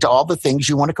listening to all the things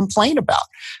you want to complain about.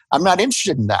 I'm not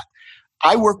interested in that.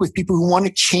 I work with people who want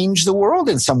to change the world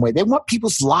in some way. They want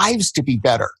people's lives to be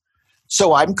better.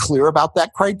 So I'm clear about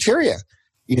that criteria.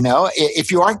 You know,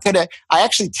 if you aren't going to, I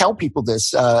actually tell people this,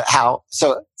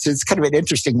 so it's kind of an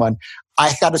interesting one.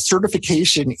 I got a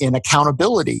certification in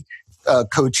accountability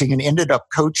coaching and ended up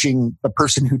coaching the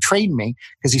person who trained me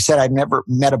because he said I'd never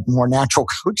met a more natural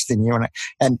coach than you.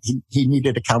 And he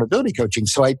needed accountability coaching.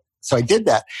 So I did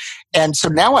that. And so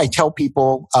now I tell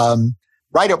people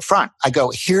right up front, I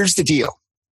go, here's the deal.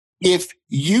 If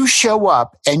you show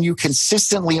up and you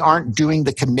consistently aren't doing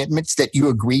the commitments that you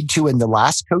agreed to in the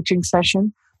last coaching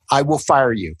session, I will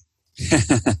fire you.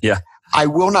 I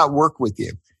will not work with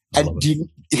you. And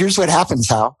here's what happens,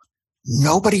 Hal.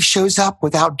 Nobody shows up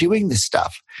without doing this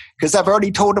stuff because I've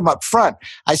already told them up front.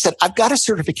 I said, I've got a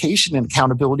certification in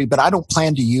accountability, but I don't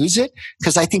plan to use it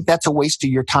because I think that's a waste of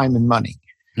your time and money.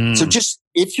 So just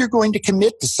if you're going to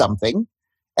commit to something,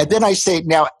 and then I say,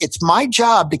 now it's my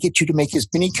job to get you to make as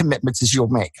many commitments as you'll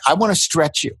make. I want to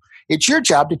stretch you. It's your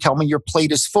job to tell me your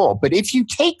plate is full. But if you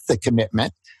take the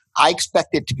commitment, I expect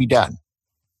it to be done.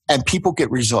 And people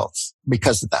get results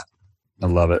because of that. I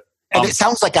love it. And it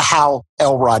sounds like a Hal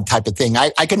Elrod type of thing.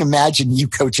 I can imagine you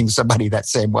coaching somebody that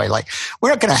same way. Like, we're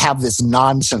not going to have this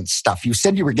nonsense stuff. You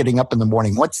said you were getting up in the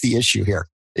morning. What's the issue here?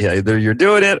 Yeah, either you're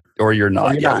doing it or you're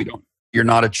not. You're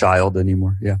not a child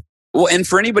anymore. Yeah. Well, and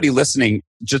for anybody listening,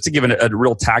 just to give a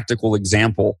real tactical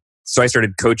example. So I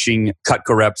started coaching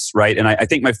Cutco reps, right? And I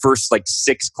think my first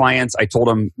 6 clients, I told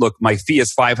them, look, my fee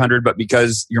is $500, but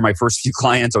because you're my first few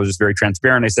clients, I was just very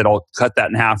transparent. I said, I'll cut that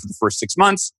in half for the first 6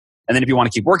 months. And then if you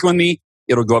want to keep working with me,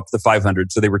 it'll go up to the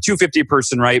 $500. So they were $250 a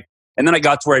person, right? And then I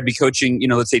got to where I'd be coaching,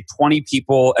 let's say 20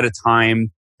 people at a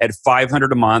time at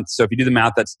 $500 a month. So if you do the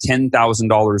math, that's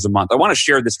 $10,000 a month. I want to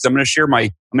share this because I'm going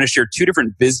to share 2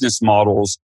 different business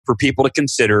models for people to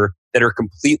consider that are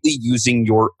completely using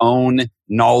your own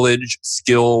knowledge,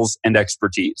 skills, and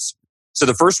expertise. So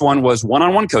the first one was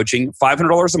one-on-one coaching,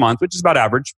 $500 a month, which is about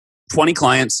average, 20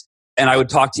 clients. And I would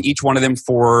talk to each one of them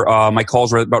for, my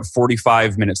calls were about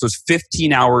 45 minutes. So it's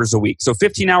 15 hours a week. So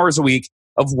 15 hours a week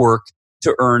of work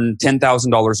to earn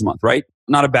 $10,000 a month, right?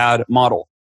 Not a bad model.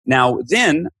 Now,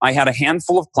 then I had a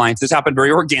handful of clients. This happened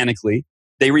very organically.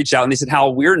 They reached out and they said,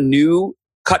 Hal, we're new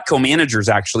Cutco managers,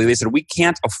 actually. They said, we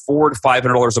can't afford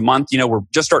 $500 a month. We're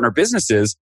just starting our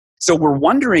businesses. So we're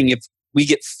wondering if we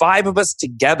get 5 of us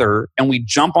together and we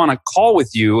jump on a call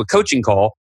with you, a coaching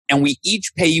call, and we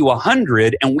each pay you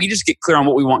 $100 and we just get clear on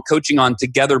what we want coaching on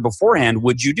together beforehand.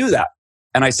 Would you do that?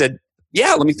 And I said,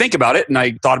 yeah, let me think about it. And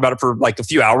I thought about it for like a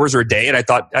few hours or a day. And I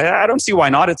thought, I don't see why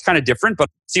not. It's kind of different, but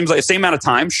seems like the same amount of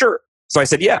time. Sure. So I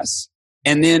said yes.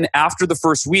 And then after the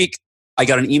first week, I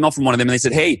got an email from one of them and they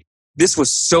said, hey, this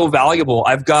was so valuable.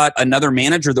 I've got another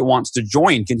manager that wants to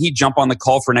join. Can he jump on the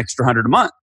call for an extra $100 a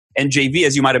month? And JV,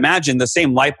 as you might imagine, the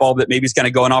same light bulb that maybe is kind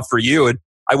of going off for you. And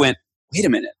I went, wait a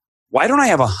minute. Why don't I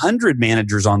have 100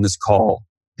 managers on this call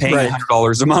paying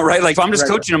 $100 a month, right? Like if I'm just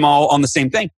coaching them all on the same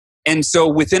thing. And so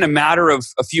within a matter of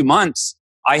a few months,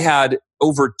 I had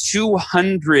over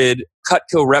 200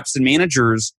 Cutco reps and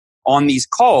managers on these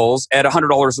calls at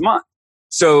 $100 a month.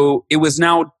 So it was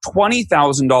now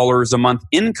 $20,000 a month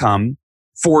income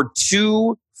for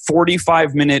 2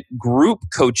 45-minute group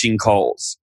coaching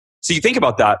calls. So you think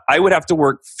about that. I would have to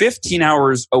work 15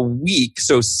 hours a week,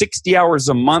 so 60 hours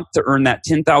a month to earn that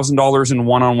 $10,000 in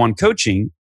one-on-one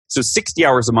coaching. So 60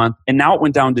 hours a month. And now it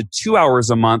went down to 2 hours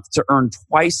a month to earn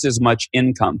twice as much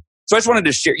income. So I just wanted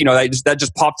to share, that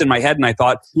just popped in my head and I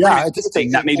thought, yeah,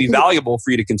 that may be valuable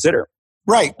for you to consider.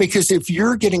 Right. Because if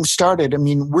you're getting started, I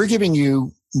mean, we're giving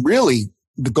you really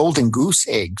the golden goose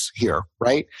eggs here,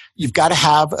 right? You've got to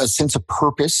have a sense of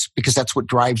purpose because that's what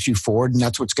drives you forward and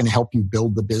that's what's going to help you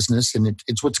build the business. And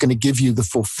it's what's going to give you the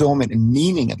fulfillment and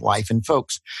meaning in life. And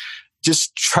folks,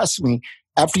 just trust me,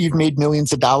 after you've made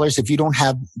millions of dollars, if you don't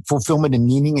have fulfillment and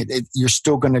meaning, you're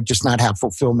still going to just not have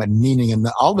fulfillment and meaning. And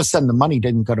all of a sudden, the money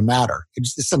didn't go to matter.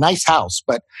 It's a nice house,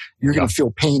 but you're going to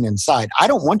feel pain inside. I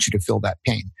don't want you to feel that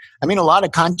pain. I mean, a lot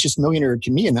of conscious millionaire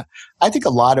to me, and I think a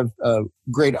lot of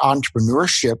great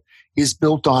entrepreneurship is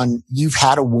built on you've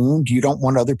had a wound. You don't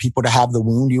want other people to have the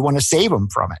wound. You want to save them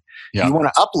from it. Yeah. You want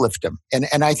to uplift them.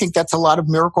 And I think that's a lot of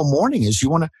Miracle Morning is you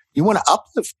want to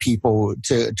uplift people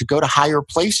to go to higher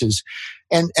places.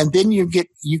 And then you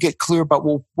get clear about,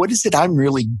 well, what is it I'm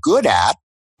really good at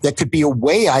that could be a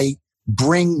way I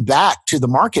bring that to the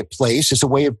marketplace as a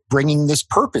way of bringing this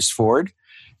purpose forward,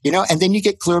 and then you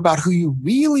get clear about who you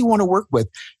really want to work with.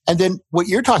 And then what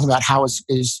you're talking about, how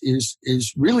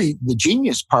is really the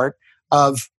genius part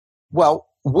of, well,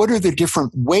 what are the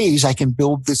different ways I can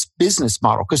build this business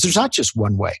model? Because there's not just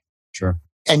one way. Sure.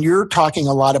 And you're talking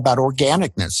a lot about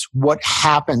organicness. What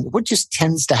happens? What just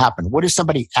tends to happen? What does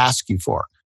somebody ask you for?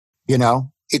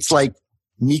 It's like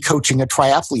me coaching a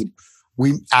triathlete.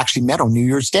 We actually met on New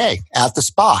Year's Day at the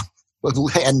spa.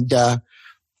 And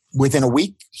within a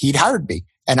week, he'd hired me.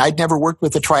 And I'd never worked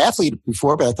with a triathlete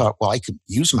before, but I thought, well, I could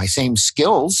use my same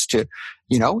skills to,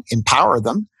 empower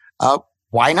them.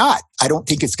 Why not? I don't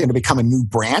think it's going to become a new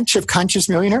branch of Conscious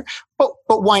Millionaire, but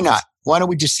why not? Why don't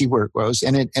we just see where it goes?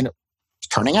 And it's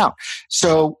turning out.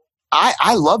 So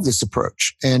I love this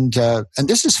approach, and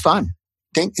this is fun.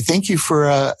 Thank you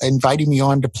for inviting me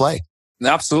on to play.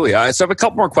 Absolutely. So I have a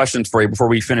couple more questions for you before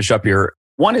we finish up here.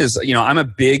 One is, I'm a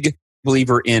big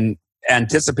believer in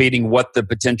anticipating what the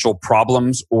potential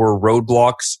problems or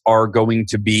roadblocks are going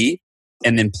to be,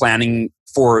 and then planning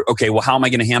for, okay, well, how am I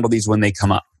going to handle these when they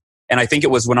come up? And I think it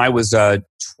was when I was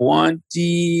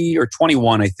 20 or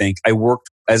 21, I think, I worked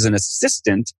as an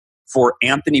assistant for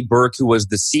Anthony Burke, who was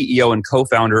the CEO and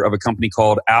co-founder of a company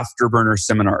called Afterburner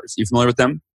Seminars. You familiar with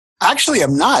them? Actually,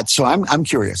 I'm not, so I'm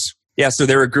curious. Yeah, so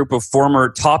they're a group of former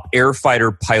top air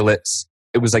fighter pilots.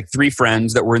 It was like 3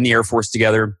 friends that were in the Air Force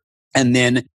together. And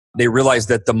then they realized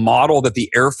that the model that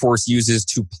the Air Force uses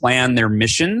to plan their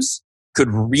missions could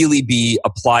really be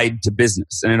applied to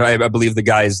business. And I believe the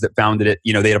guys that founded it,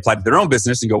 they had applied to their own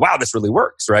business and go, wow, this really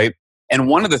works, right? And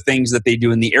one of the things that they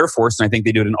do in the Air Force, and I think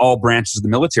they do it in all branches of the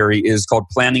military, is called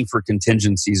planning for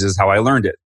contingencies, is how I learned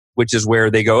it, which is where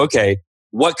they go, okay,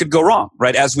 what could go wrong,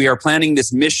 right? As we are planning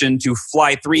this mission to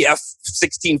fly 3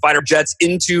 F-16 fighter jets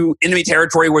into enemy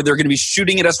territory where they're going to be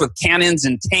shooting at us with cannons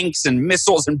and tanks and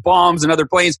missiles and bombs and other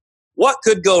planes, what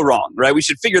could go wrong, right? We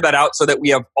should figure that out so that we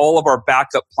have all of our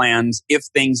backup plans if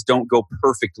things don't go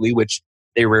perfectly, which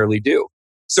they rarely do.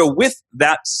 So with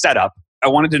that setup, I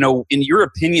wanted to know, in your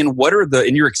opinion,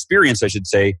 in your experience, I should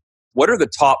say, what are the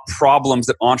top problems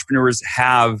that entrepreneurs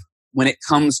have when it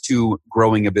comes to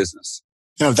growing a business?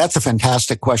 That's a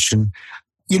fantastic question.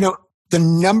 The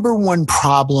number one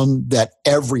problem that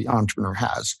every entrepreneur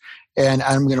has, and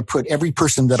I'm going to put every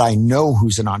person that I know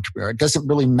who's an entrepreneur, it doesn't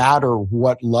really matter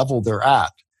what level they're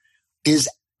at, is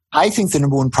I think the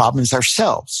number one problem is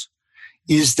ourselves,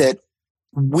 is that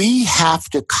we have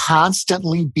to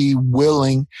constantly be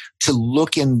willing to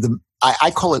look in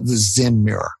I call it the Zen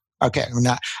mirror. Okay.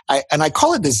 I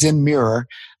call it the Zen mirror,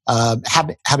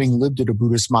 having lived at a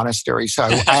Buddhist monastery. So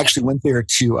I actually went there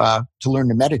to learn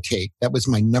to meditate. That was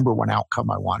my number one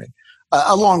outcome I wanted,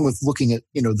 along with looking at,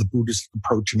 the Buddhist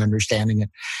approach and understanding it,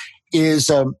 is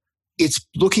it's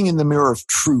looking in the mirror of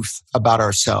truth about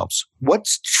ourselves.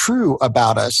 What's true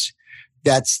about us?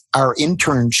 That's our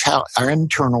internal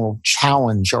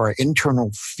challenge or our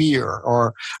internal fear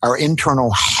or our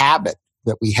internal habit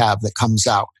that we have that comes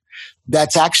out.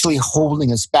 That's actually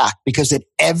holding us back, because at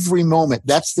every moment,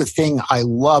 that's the thing I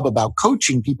love about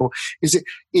coaching people, is that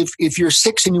if you're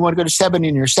 6 and you want to go to 7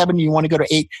 and you're 7 and you want to go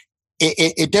to 8,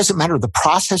 it doesn't matter. The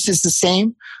process is the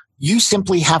same. You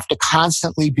simply have to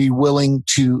constantly be willing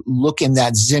to look in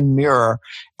that Zen mirror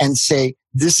and say,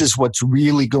 this is what's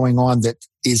really going on. That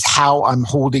is how I'm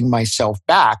holding myself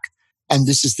back. And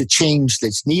this is the change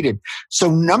that's needed. So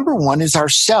number one is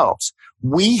ourselves.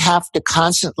 We have to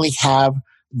constantly have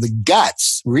the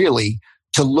guts, really,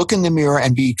 to look in the mirror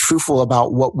and be truthful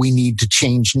about what we need to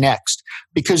change next,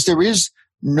 because there is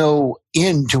no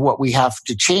end to what we have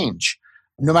to change.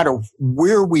 No matter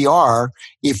where we are,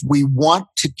 if we want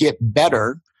to get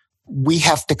better, we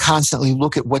have to constantly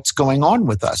look at what's going on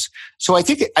with us. So I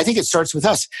think it starts with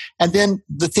us. And then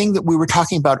the thing that we were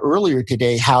talking about earlier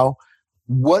today, how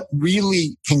what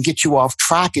really can get you off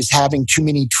track is having too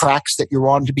many tracks that you're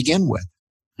on to begin with.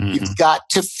 Mm-hmm. You've got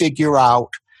to figure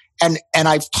out, and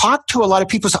I've talked to a lot of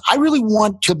people, so I really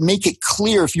want to make it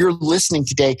clear, if you're listening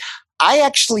today, I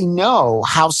actually know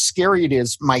how scary it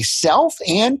is myself,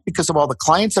 and because of all the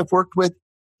clients I've worked with,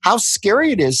 how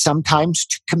scary it is sometimes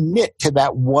to commit to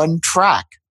that one track.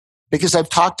 Because I've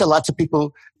talked to lots of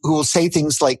people who will say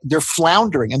things like they're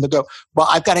floundering and they'll go, well,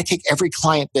 I've got to take every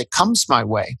client that comes my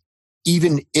way,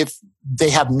 even if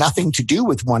they have nothing to do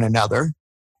with one another,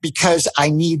 because I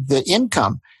need the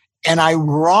income. And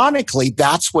ironically,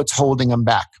 that's what's holding them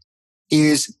back,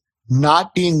 is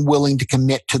not being willing to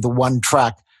commit to the one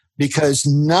track, because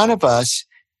none of us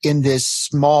in this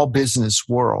small business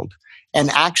world, and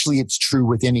actually it's true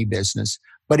with any business,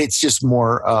 but it's just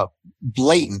more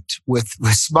blatant with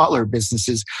smaller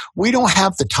businesses. We don't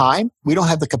have the time. We don't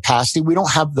have the capacity. We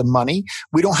don't have the money.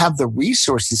 We don't have the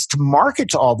resources to market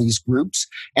to all these groups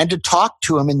and to talk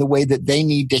to them in the way that they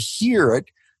need to hear it,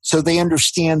 so they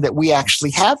understand that we actually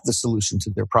have the solution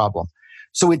to their problem.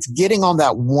 So it's getting on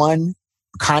that one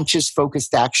conscious,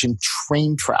 focused action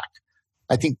train track.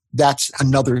 I think that's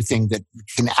another thing that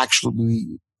can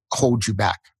actually hold you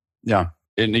back. Yeah,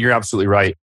 and you're absolutely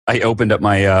right. I opened up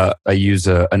I use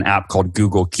an app called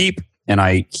Google Keep, and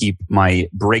I keep my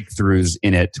breakthroughs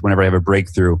in it whenever I have a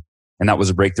breakthrough. And that was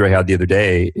a breakthrough I had the other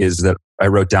day, is that I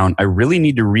wrote down, I really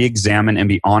need to re-examine and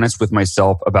be honest with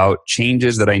myself about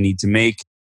changes that I need to make,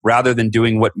 rather than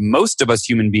doing what most of us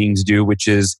human beings do, which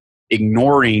is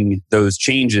ignoring those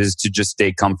changes to just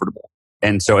stay comfortable.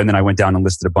 And then I went down and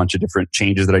listed a bunch of different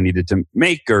changes that I needed to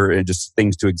make, or just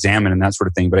things to examine and that sort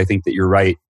of thing. But I think that you're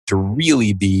right to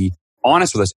really be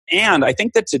honest with us. And I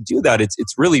think that to do that, it's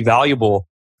really valuable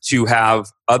to have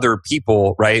other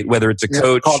people, right? Whether it's a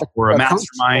coach or a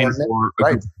mastermind or a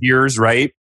group of peers,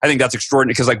 right? I think that's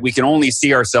extraordinary, because we can only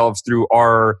see ourselves through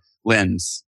our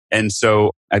lens. And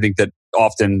so I think that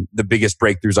often the biggest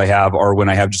breakthroughs I have are when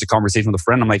I have just a conversation with a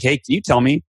friend. I'm like, hey, can you tell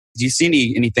me, do you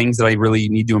see any things that I really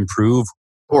need to improve?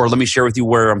 Or let me share with you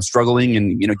where I'm struggling,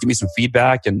 and give me some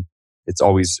feedback. And it's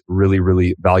always really,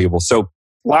 really valuable. So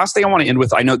last thing I want to end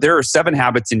with, I know there are 7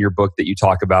 habits in your book that you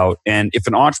talk about. And if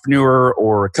an entrepreneur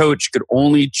or a coach could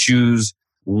only choose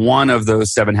one of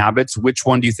those 7 habits, which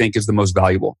one do you think is the most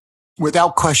valuable?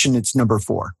 Without question, it's number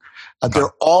 4.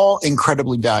 They're all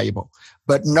incredibly valuable.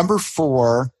 But number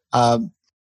 4, I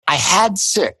had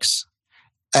 6.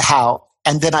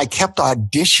 And then I kept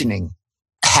auditioning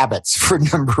habits for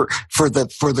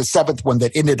the 7th one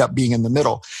that ended up being in the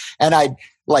middle. And I'd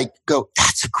go,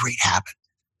 that's a great habit.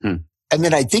 And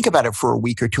then I think about it for a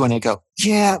week or two and I go,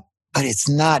 yeah, but it's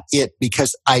not it,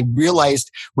 because I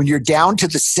realized when you're down to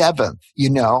the 7th,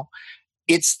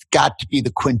 it's got to be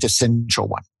the quintessential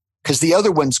one, because the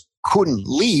other ones couldn't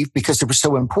leave because they were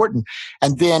so important.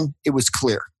 And then it was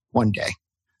clear one day,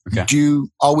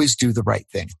 always do the right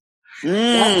thing.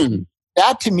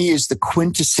 That to me is the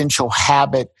quintessential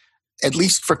habit, at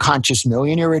least for Conscious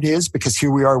Millionaire it is, because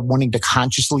here we are wanting to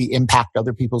consciously impact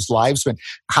other people's lives, but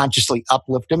consciously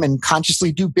uplift them and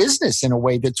consciously do business in a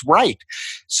way that's right.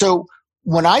 So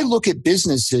when I look at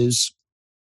businesses,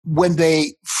 when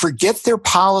they forget their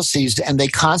policies and they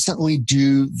constantly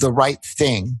do the right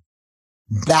thing,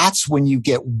 that's when you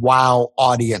get wow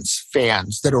audience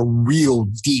fans that are real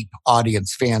deep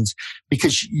audience fans,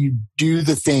 because you do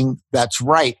the thing that's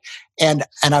right. And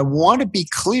I want to be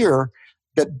clear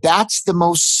that that's the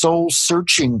most soul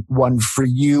searching one for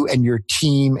you and your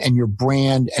team and your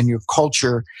brand and your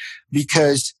culture,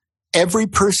 because every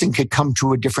person could come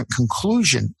to a different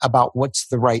conclusion about what's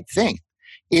the right thing.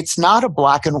 It's not a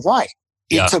black and white.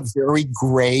 It's a very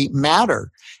gray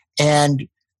matter. And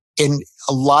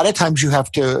a lot of times you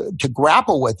have to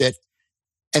grapple with it.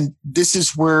 And this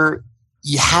is where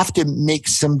you have to make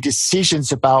some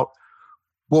decisions about,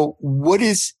 well, what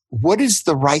does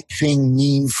the right thing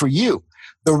mean for you?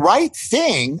 The right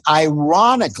thing,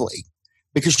 ironically,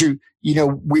 because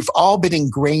we've all been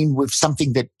ingrained with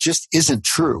something that just isn't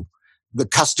true. The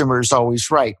customer is always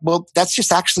right. Well, that's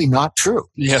just actually not true.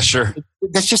 Yeah, sure.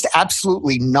 That's just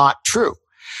absolutely not true.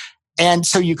 And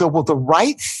so you go, well, the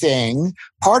right thing,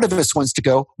 part of us wants to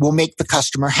go, will make the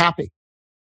customer happy,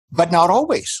 but not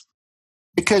always.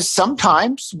 Because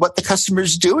sometimes what the customer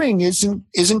is doing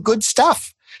isn't good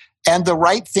stuff. And the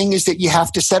right thing is that you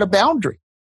have to set a boundary.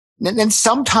 And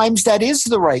sometimes that is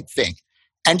the right thing.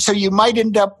 And so you might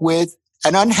end up with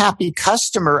an unhappy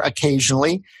customer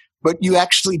occasionally, but you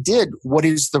actually did what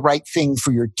is the right thing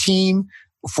for your team,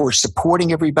 for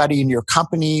supporting everybody in your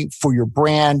company, for your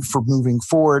brand, for moving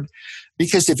forward.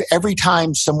 Because if every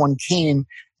time someone came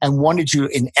and wanted you,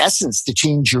 in essence, to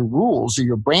change your rules or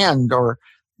your brand or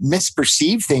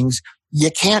misperceive things, you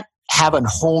can't have a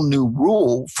whole new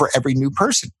rule for every new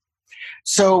person.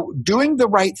 So doing the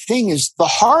right thing is the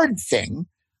hard thing,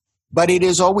 but it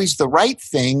is always the right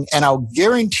thing. And I'll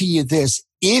guarantee you this,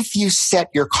 if you set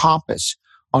your compass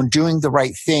on doing the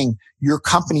right thing, your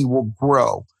company will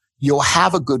grow. You'll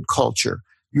have a good culture.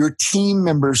 Your team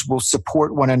members will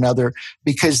support one another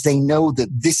because they know that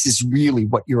this is really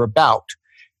what you're about.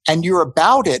 And you're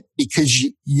about it because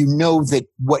you know that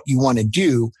what you want to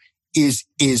do is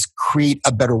create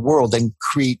a better world and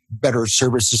create better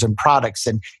services and products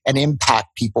and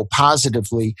impact people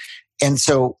positively. And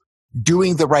so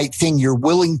doing the right thing, you're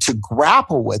willing to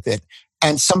grapple with it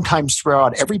and sometimes throw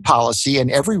out every policy and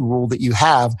every rule that you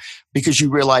have because you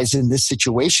realize in this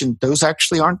situation, those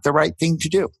actually aren't the right thing to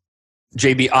do.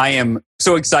 JB, I am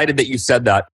so excited that you said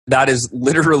that. That is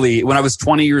literally when I was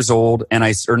 20 years old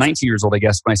or 19 years old, I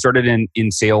guess, when I started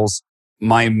in sales,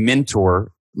 my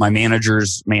mentor, my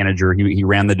manager's manager, he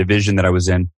ran the division that I was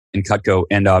in Cutco.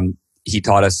 And he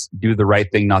taught us do the right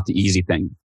thing, not the easy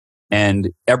thing.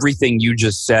 And everything you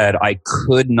just said, I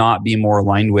could not be more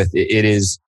aligned with. It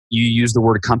is, you use the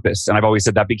word compass. And I've always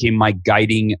said that became my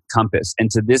guiding compass.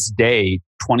 And to this day,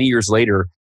 20 years later,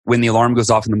 when the alarm goes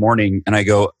off in the morning and I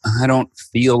go, I don't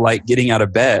feel like getting out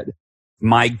of bed,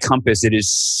 my compass, it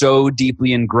is so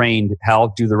deeply ingrained,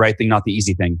 Hal, do the right thing, not the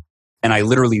easy thing. And I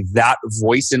literally, that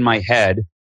voice in my head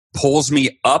pulls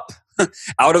me up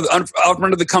out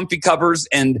from the comfy covers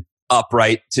and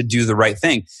upright to do the right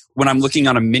thing. When I'm looking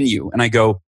on a menu and I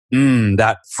go,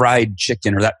 that fried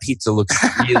chicken or that pizza looks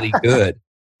really good.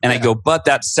 And I go, but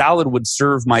that salad would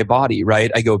serve my body,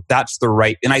 right? I go, that's the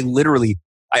right. And I literally,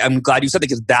 I'm glad you said that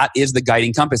because that is the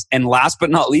guiding compass. And last but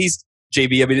not least,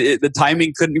 JB, I mean, the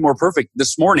timing couldn't be more perfect.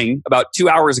 This morning, about 2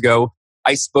 hours ago,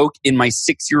 I spoke in my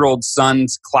 6-year-old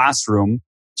son's classroom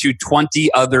to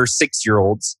 20 other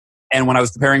 6-year-olds. And when I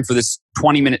was preparing for this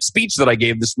 20-minute speech that I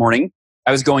gave this morning,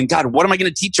 I was going, God, what am I going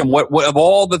to teach them? What of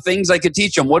all the things I could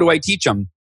teach them, what do I teach them?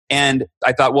 And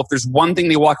I thought, well, if there's one thing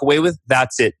they walk away with,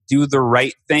 that's it. Do the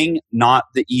right thing, not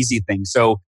the easy thing.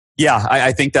 So yeah,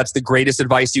 I think that's the greatest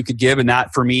advice you could give. And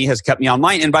that for me has kept me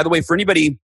online. And by the way, for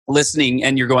anybody listening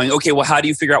and you're going, okay, well, how do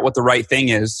you figure out what the right thing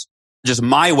is? Just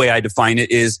my way I define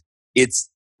it is it's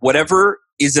whatever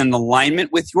is in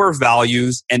alignment with your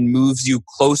values and moves you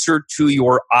closer to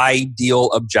your ideal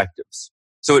objectives.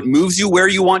 So it moves you where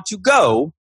you want to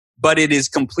go, but it is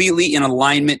completely in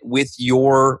alignment with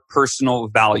your personal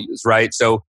values, right?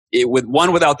 So with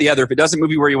one without the other, if it doesn't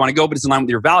move you where you want to go, but it's in line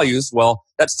with your values, well,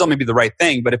 that's still maybe the right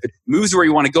thing. But if it moves you where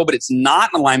you want to go, but it's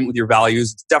not in alignment with your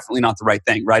values, it's definitely not the right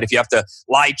thing, right? If you have to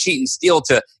lie, cheat, and steal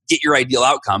to get your ideal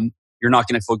outcome, you're not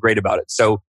going to feel great about it.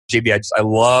 So JB, I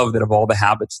love that of all the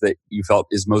habits that you felt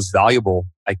is most valuable,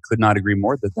 I could not agree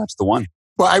more that that's the one.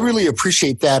 Well, I really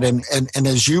appreciate that. And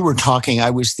as you were talking,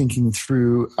 I was thinking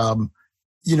through,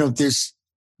 this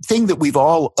thing that we've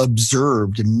all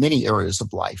observed in many areas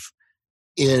of life.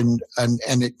 And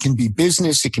it can be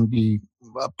business, it can be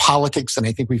politics. And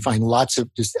I think we find lots of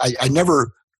I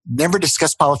never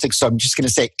discuss politics. So I'm just going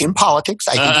to say in politics,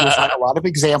 I think you'll find a lot of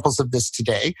examples of this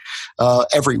today,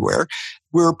 everywhere,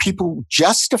 where people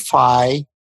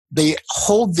they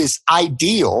hold this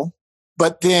ideal,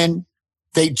 but then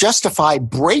they justify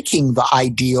breaking the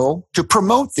ideal to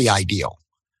promote the ideal.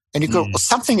 And you go, well,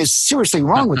 something is seriously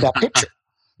wrong with that picture.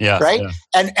 Yeah. Right.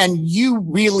 Yeah. And you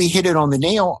really hit it on the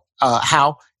nail,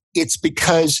 how it's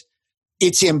because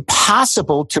it's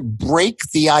impossible to break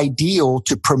the ideal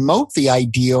to promote the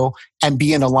ideal and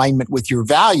be in alignment with your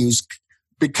values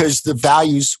because the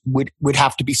values would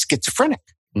have to be schizophrenic.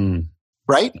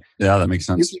 right? Yeah, that makes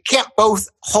sense. You can't both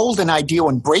hold an ideal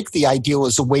and break the ideal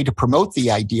as a way to promote the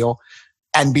ideal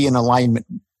and be in alignment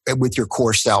with your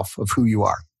core self of who you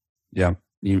are. Yeah,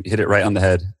 you hit it right on the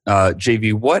head.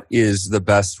 JV, what is the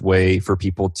best way for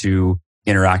people to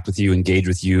interact with you, engage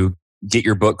with you, get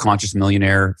your book, Conscious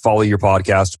Millionaire, follow your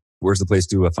podcast? Where's the place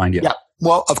to find you? Yeah.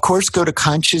 Well, of course, go to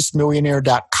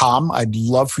consciousmillionaire.com. I'd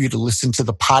love for you to listen to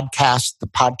the podcast. The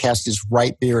podcast is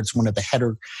right there. It's one of the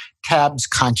header tabs,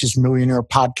 Conscious Millionaire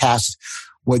Podcast.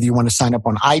 Whether you want to sign up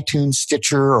on iTunes,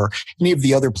 Stitcher, or any of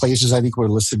the other places, I think we're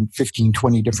listed in 15,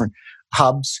 20 different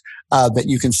hubs that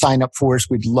you can sign up for us.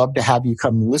 We'd love to have you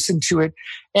come listen to it.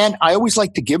 And I always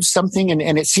like to give something.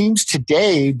 And it seems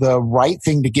today the right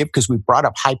thing to give, because we brought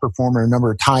up High Performer a number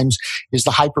of times, is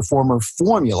the High Performer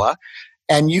formula.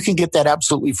 And you can get that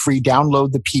absolutely free.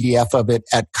 Download the PDF of it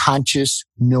at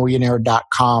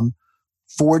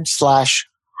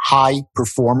consciousmillionaire.com/high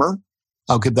performer.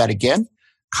 I'll give that again.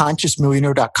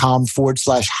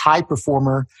 consciousmillionaire.com/high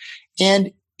performer.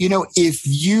 And, if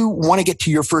you want to get to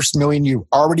your first million, you've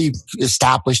already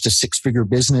established a 6-figure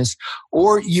business,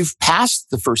 or you've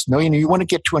passed the first million and you want to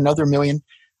get to another million.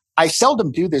 I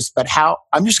seldom do this, but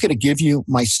I'm just going to give you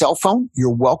my cell phone.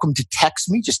 You're welcome to text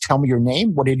me. Just tell me your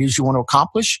name, what it is you want to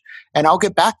accomplish, and I'll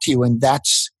get back to you. And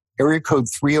that's area code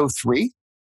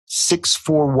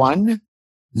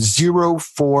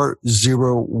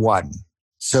 303-641-0401.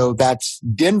 So that's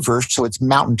Denver. So it's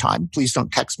mountain time. Please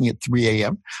don't text me at 3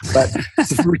 a.m. But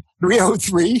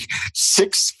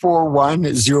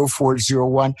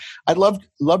 303-641-0401. I'd love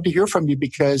to hear from you,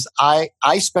 because I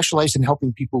specialize in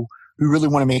helping people who really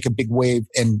want to make a big wave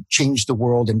and change the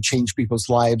world and change people's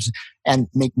lives and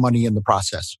make money in the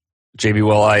process. JB,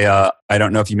 well, I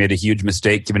don't know if you made a huge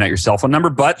mistake giving out your cell phone number,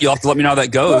 but you'll have to let me know how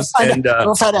that goes. We'll find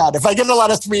out. If I get a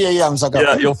lot of 3 a.m.s, I'll go.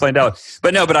 Yeah, you'll find out.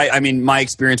 But I mean, my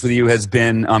experience with you has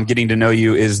been getting to know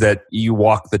you is that you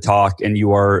walk the talk, and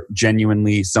you are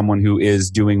genuinely someone who is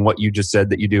doing what you just said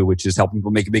that you do, which is helping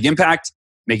people make a big impact,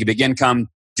 make a big income,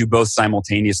 do both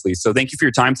simultaneously. So thank you for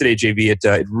your time today, JV. It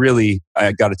really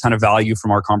got a ton of value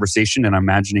from our conversation, and I'm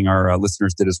imagining our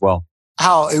listeners did as well.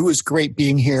 Hal, it was great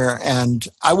being here. And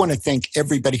I want to thank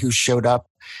everybody who showed up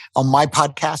on my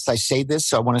podcast. I say this,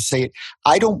 so I want to say it.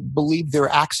 I don't believe there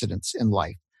are accidents in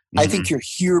life. Mm-hmm. I think you're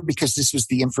here because this was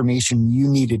the information you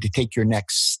needed to take your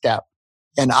next step.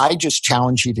 And I just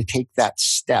challenge you to take that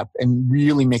step and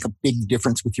really make a big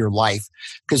difference with your life,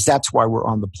 because that's why we're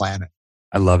on the planet.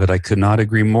 I love it. I could not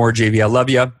agree more, JV. I love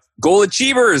you. Goal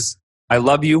achievers, I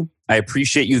love you. I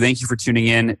appreciate you. Thank you for tuning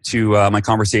in to my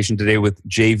conversation today with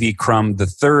JV Crum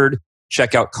III.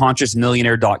 Check out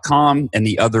consciousmillionaire.com and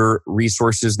the other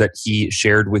resources that he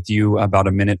shared with you about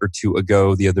a minute or two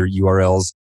ago, the other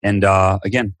URLs. And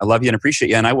again, I love you and appreciate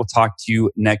you. And I will talk to you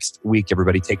next week,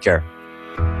 everybody. Take care.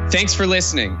 Thanks for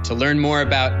listening. To learn more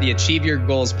about the Achieve Your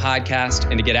Goals podcast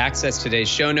and to get access to today's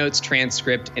show notes,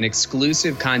 transcript, and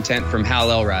exclusive content from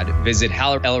Hal Elrod, visit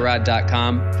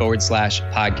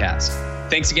halelrod.com/podcast.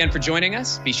 Thanks again for joining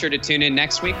us. Be sure to tune in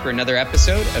next week for another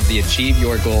episode of the Achieve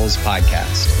Your Goals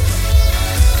podcast.